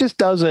 That just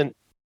doesn't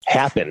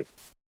happen.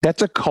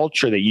 That's a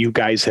culture that you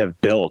guys have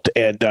built.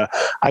 And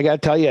I got to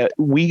tell you,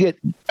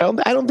 I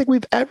don't think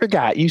we've ever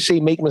you say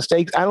make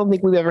mistakes. I don't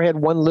think we've ever had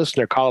one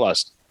listener call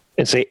us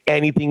and say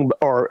anything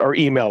or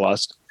email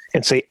us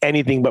and say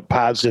anything but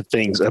positive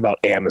things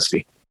about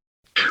Amistee.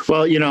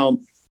 Well,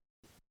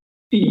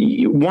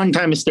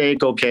 one-time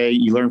mistake, okay,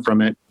 you learn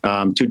from it.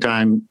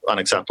 Two-time,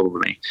 unacceptable to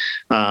me.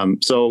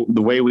 So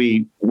the way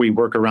we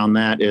work around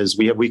that is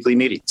we have weekly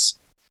meetings.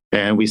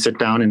 And we sit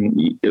down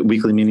in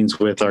weekly meetings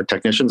with our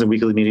technicians and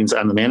weekly meetings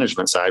on the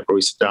management side where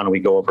we sit down and we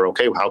go over,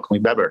 okay, how can we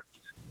better?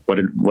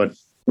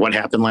 What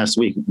happened last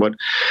week?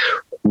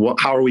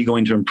 How are we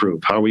going to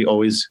improve? How are we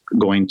always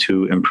going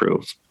to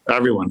improve?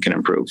 Everyone can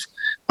improve.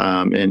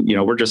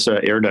 We're just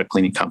an air duct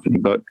cleaning company,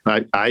 but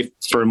I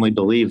firmly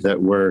believe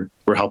that we're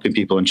helping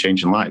people and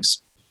changing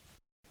lives.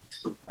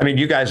 I mean,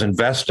 you guys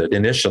invested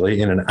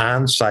initially in an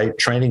on-site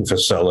training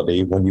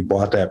facility when you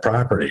bought that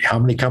property. How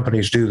many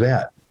companies do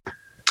that?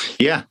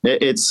 Yeah,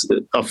 it's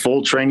a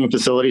full training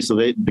facility. So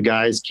the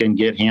guys can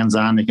get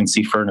hands-on. They can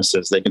see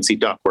furnaces. They can see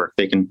ductwork.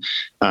 They can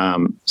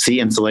see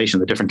insulation,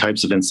 the different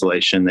types of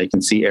insulation. They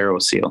can see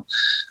AeroSeal.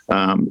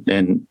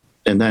 And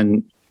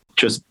then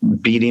just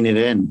beating it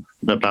in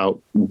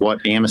about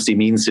what Amistee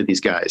means to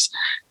these guys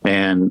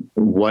and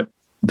what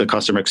the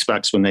customer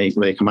expects when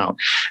they come out.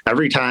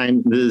 Every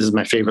time, this is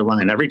my favorite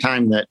line, every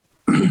time that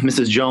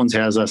Mrs. Jones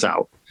has us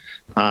out,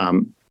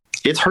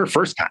 it's her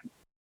first time.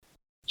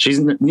 She's,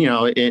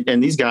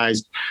 and these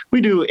guys,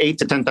 we do 8,000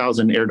 to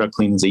 10,000 air duct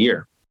cleanings a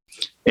year.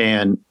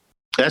 And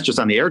that's just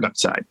on the air duct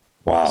side.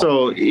 Wow.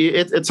 So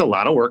it's a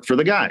lot of work for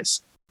the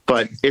guys,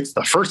 but it's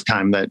the first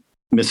time that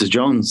Mrs.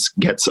 Jones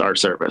gets our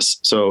service.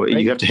 So right.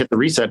 You have to hit the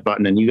reset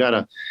button and you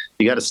gotta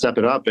step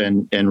it up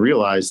and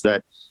realize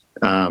that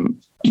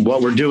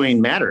what we're doing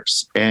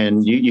matters.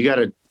 And you got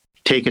to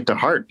take it to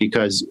heart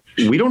because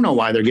we don't know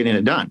why they're getting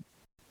it done.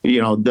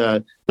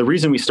 The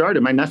reason we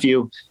started, my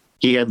nephew,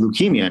 he had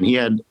leukemia and he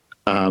had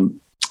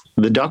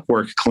the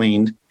ductwork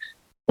cleaned.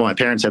 Well, my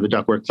parents had the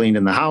ductwork cleaned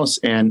in the house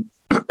and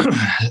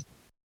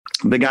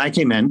the guy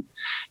came in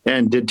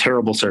and did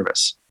terrible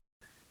service.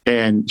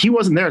 And he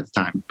wasn't there at the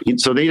time.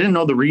 So they didn't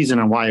know the reason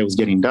on why it was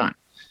getting done.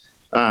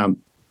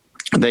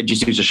 They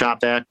just used a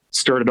shop vac,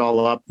 stirred it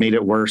all up, made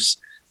it worse.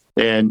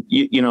 And,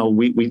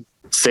 we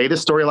say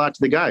this story a lot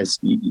to the guys.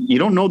 You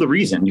don't know the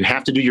reason. You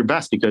have to do your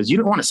best because you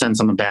don't want to send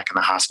someone back in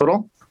the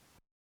hospital.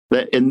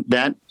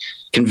 That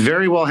can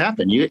very well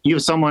happen. You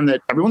have someone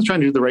that everyone's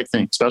trying to do the right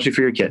thing, especially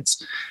for your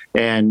kids.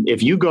 And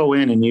if you go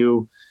in and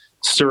you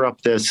stir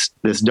up this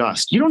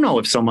dust, you don't know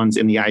if someone's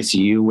in the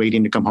ICU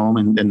waiting to come home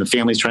and the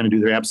family's trying to do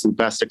their absolute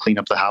best to clean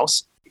up the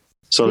house.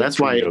 So that's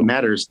why it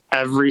matters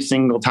every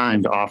single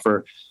time to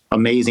offer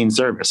amazing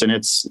service. And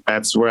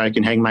that's where I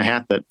can hang my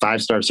hat that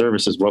 5-star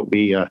service is what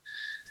we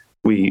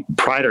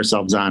pride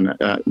ourselves on.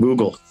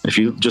 Google, if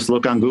you just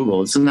look on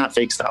Google, this is not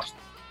fake stuff.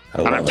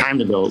 I don't have time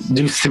to go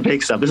do some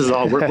fake stuff. This is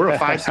all, we're a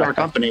 5-star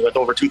company with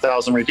over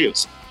 2,000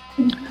 reviews.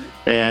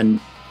 And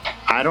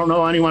I don't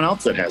know anyone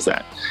else that has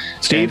that.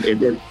 Steve,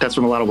 that's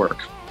from a lot of work.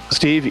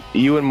 Steve,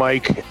 you and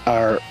Mike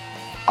are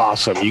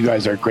awesome. You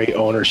guys are great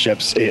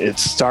ownerships. It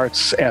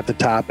starts at the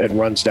top and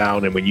runs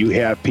down. And when you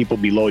have people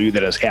below you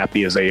that are as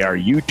happy as they are,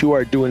 you two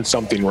are doing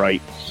something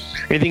right.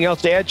 Anything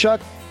else to add, Chuck?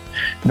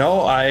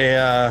 No,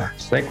 I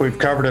think we've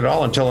covered it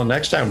all until the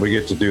next time we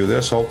get to do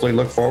this. Hopefully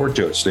look forward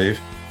to it, Steve.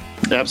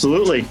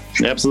 Absolutely.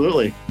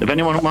 If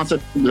anyone wants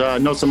to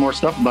know some more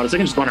stuff about us, they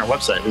can just go on our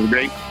website. It's a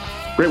great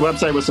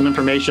website with some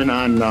information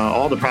on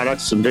all the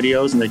products and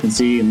videos, and they can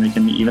see, and they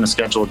can even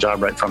schedule a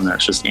job right from there.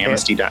 It's just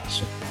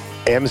Amistee.com.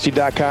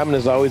 Amistee.com, and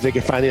as always, they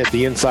can find it at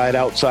the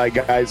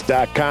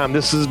InsideOutsideGuys.com.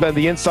 This has been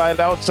the Inside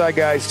Outside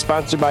Guys,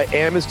 sponsored by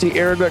Amistee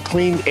Air Duct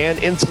Clean and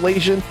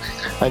Insulation,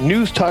 a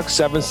News Talk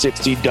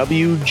 760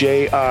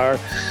 WJR.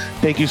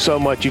 Thank you so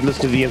much. You've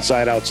listened to the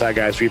Inside Outside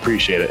Guys. We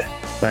appreciate it.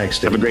 Thanks,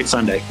 Steve. Have a great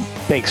Sunday.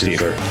 Thanks, Steve.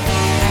 Sure.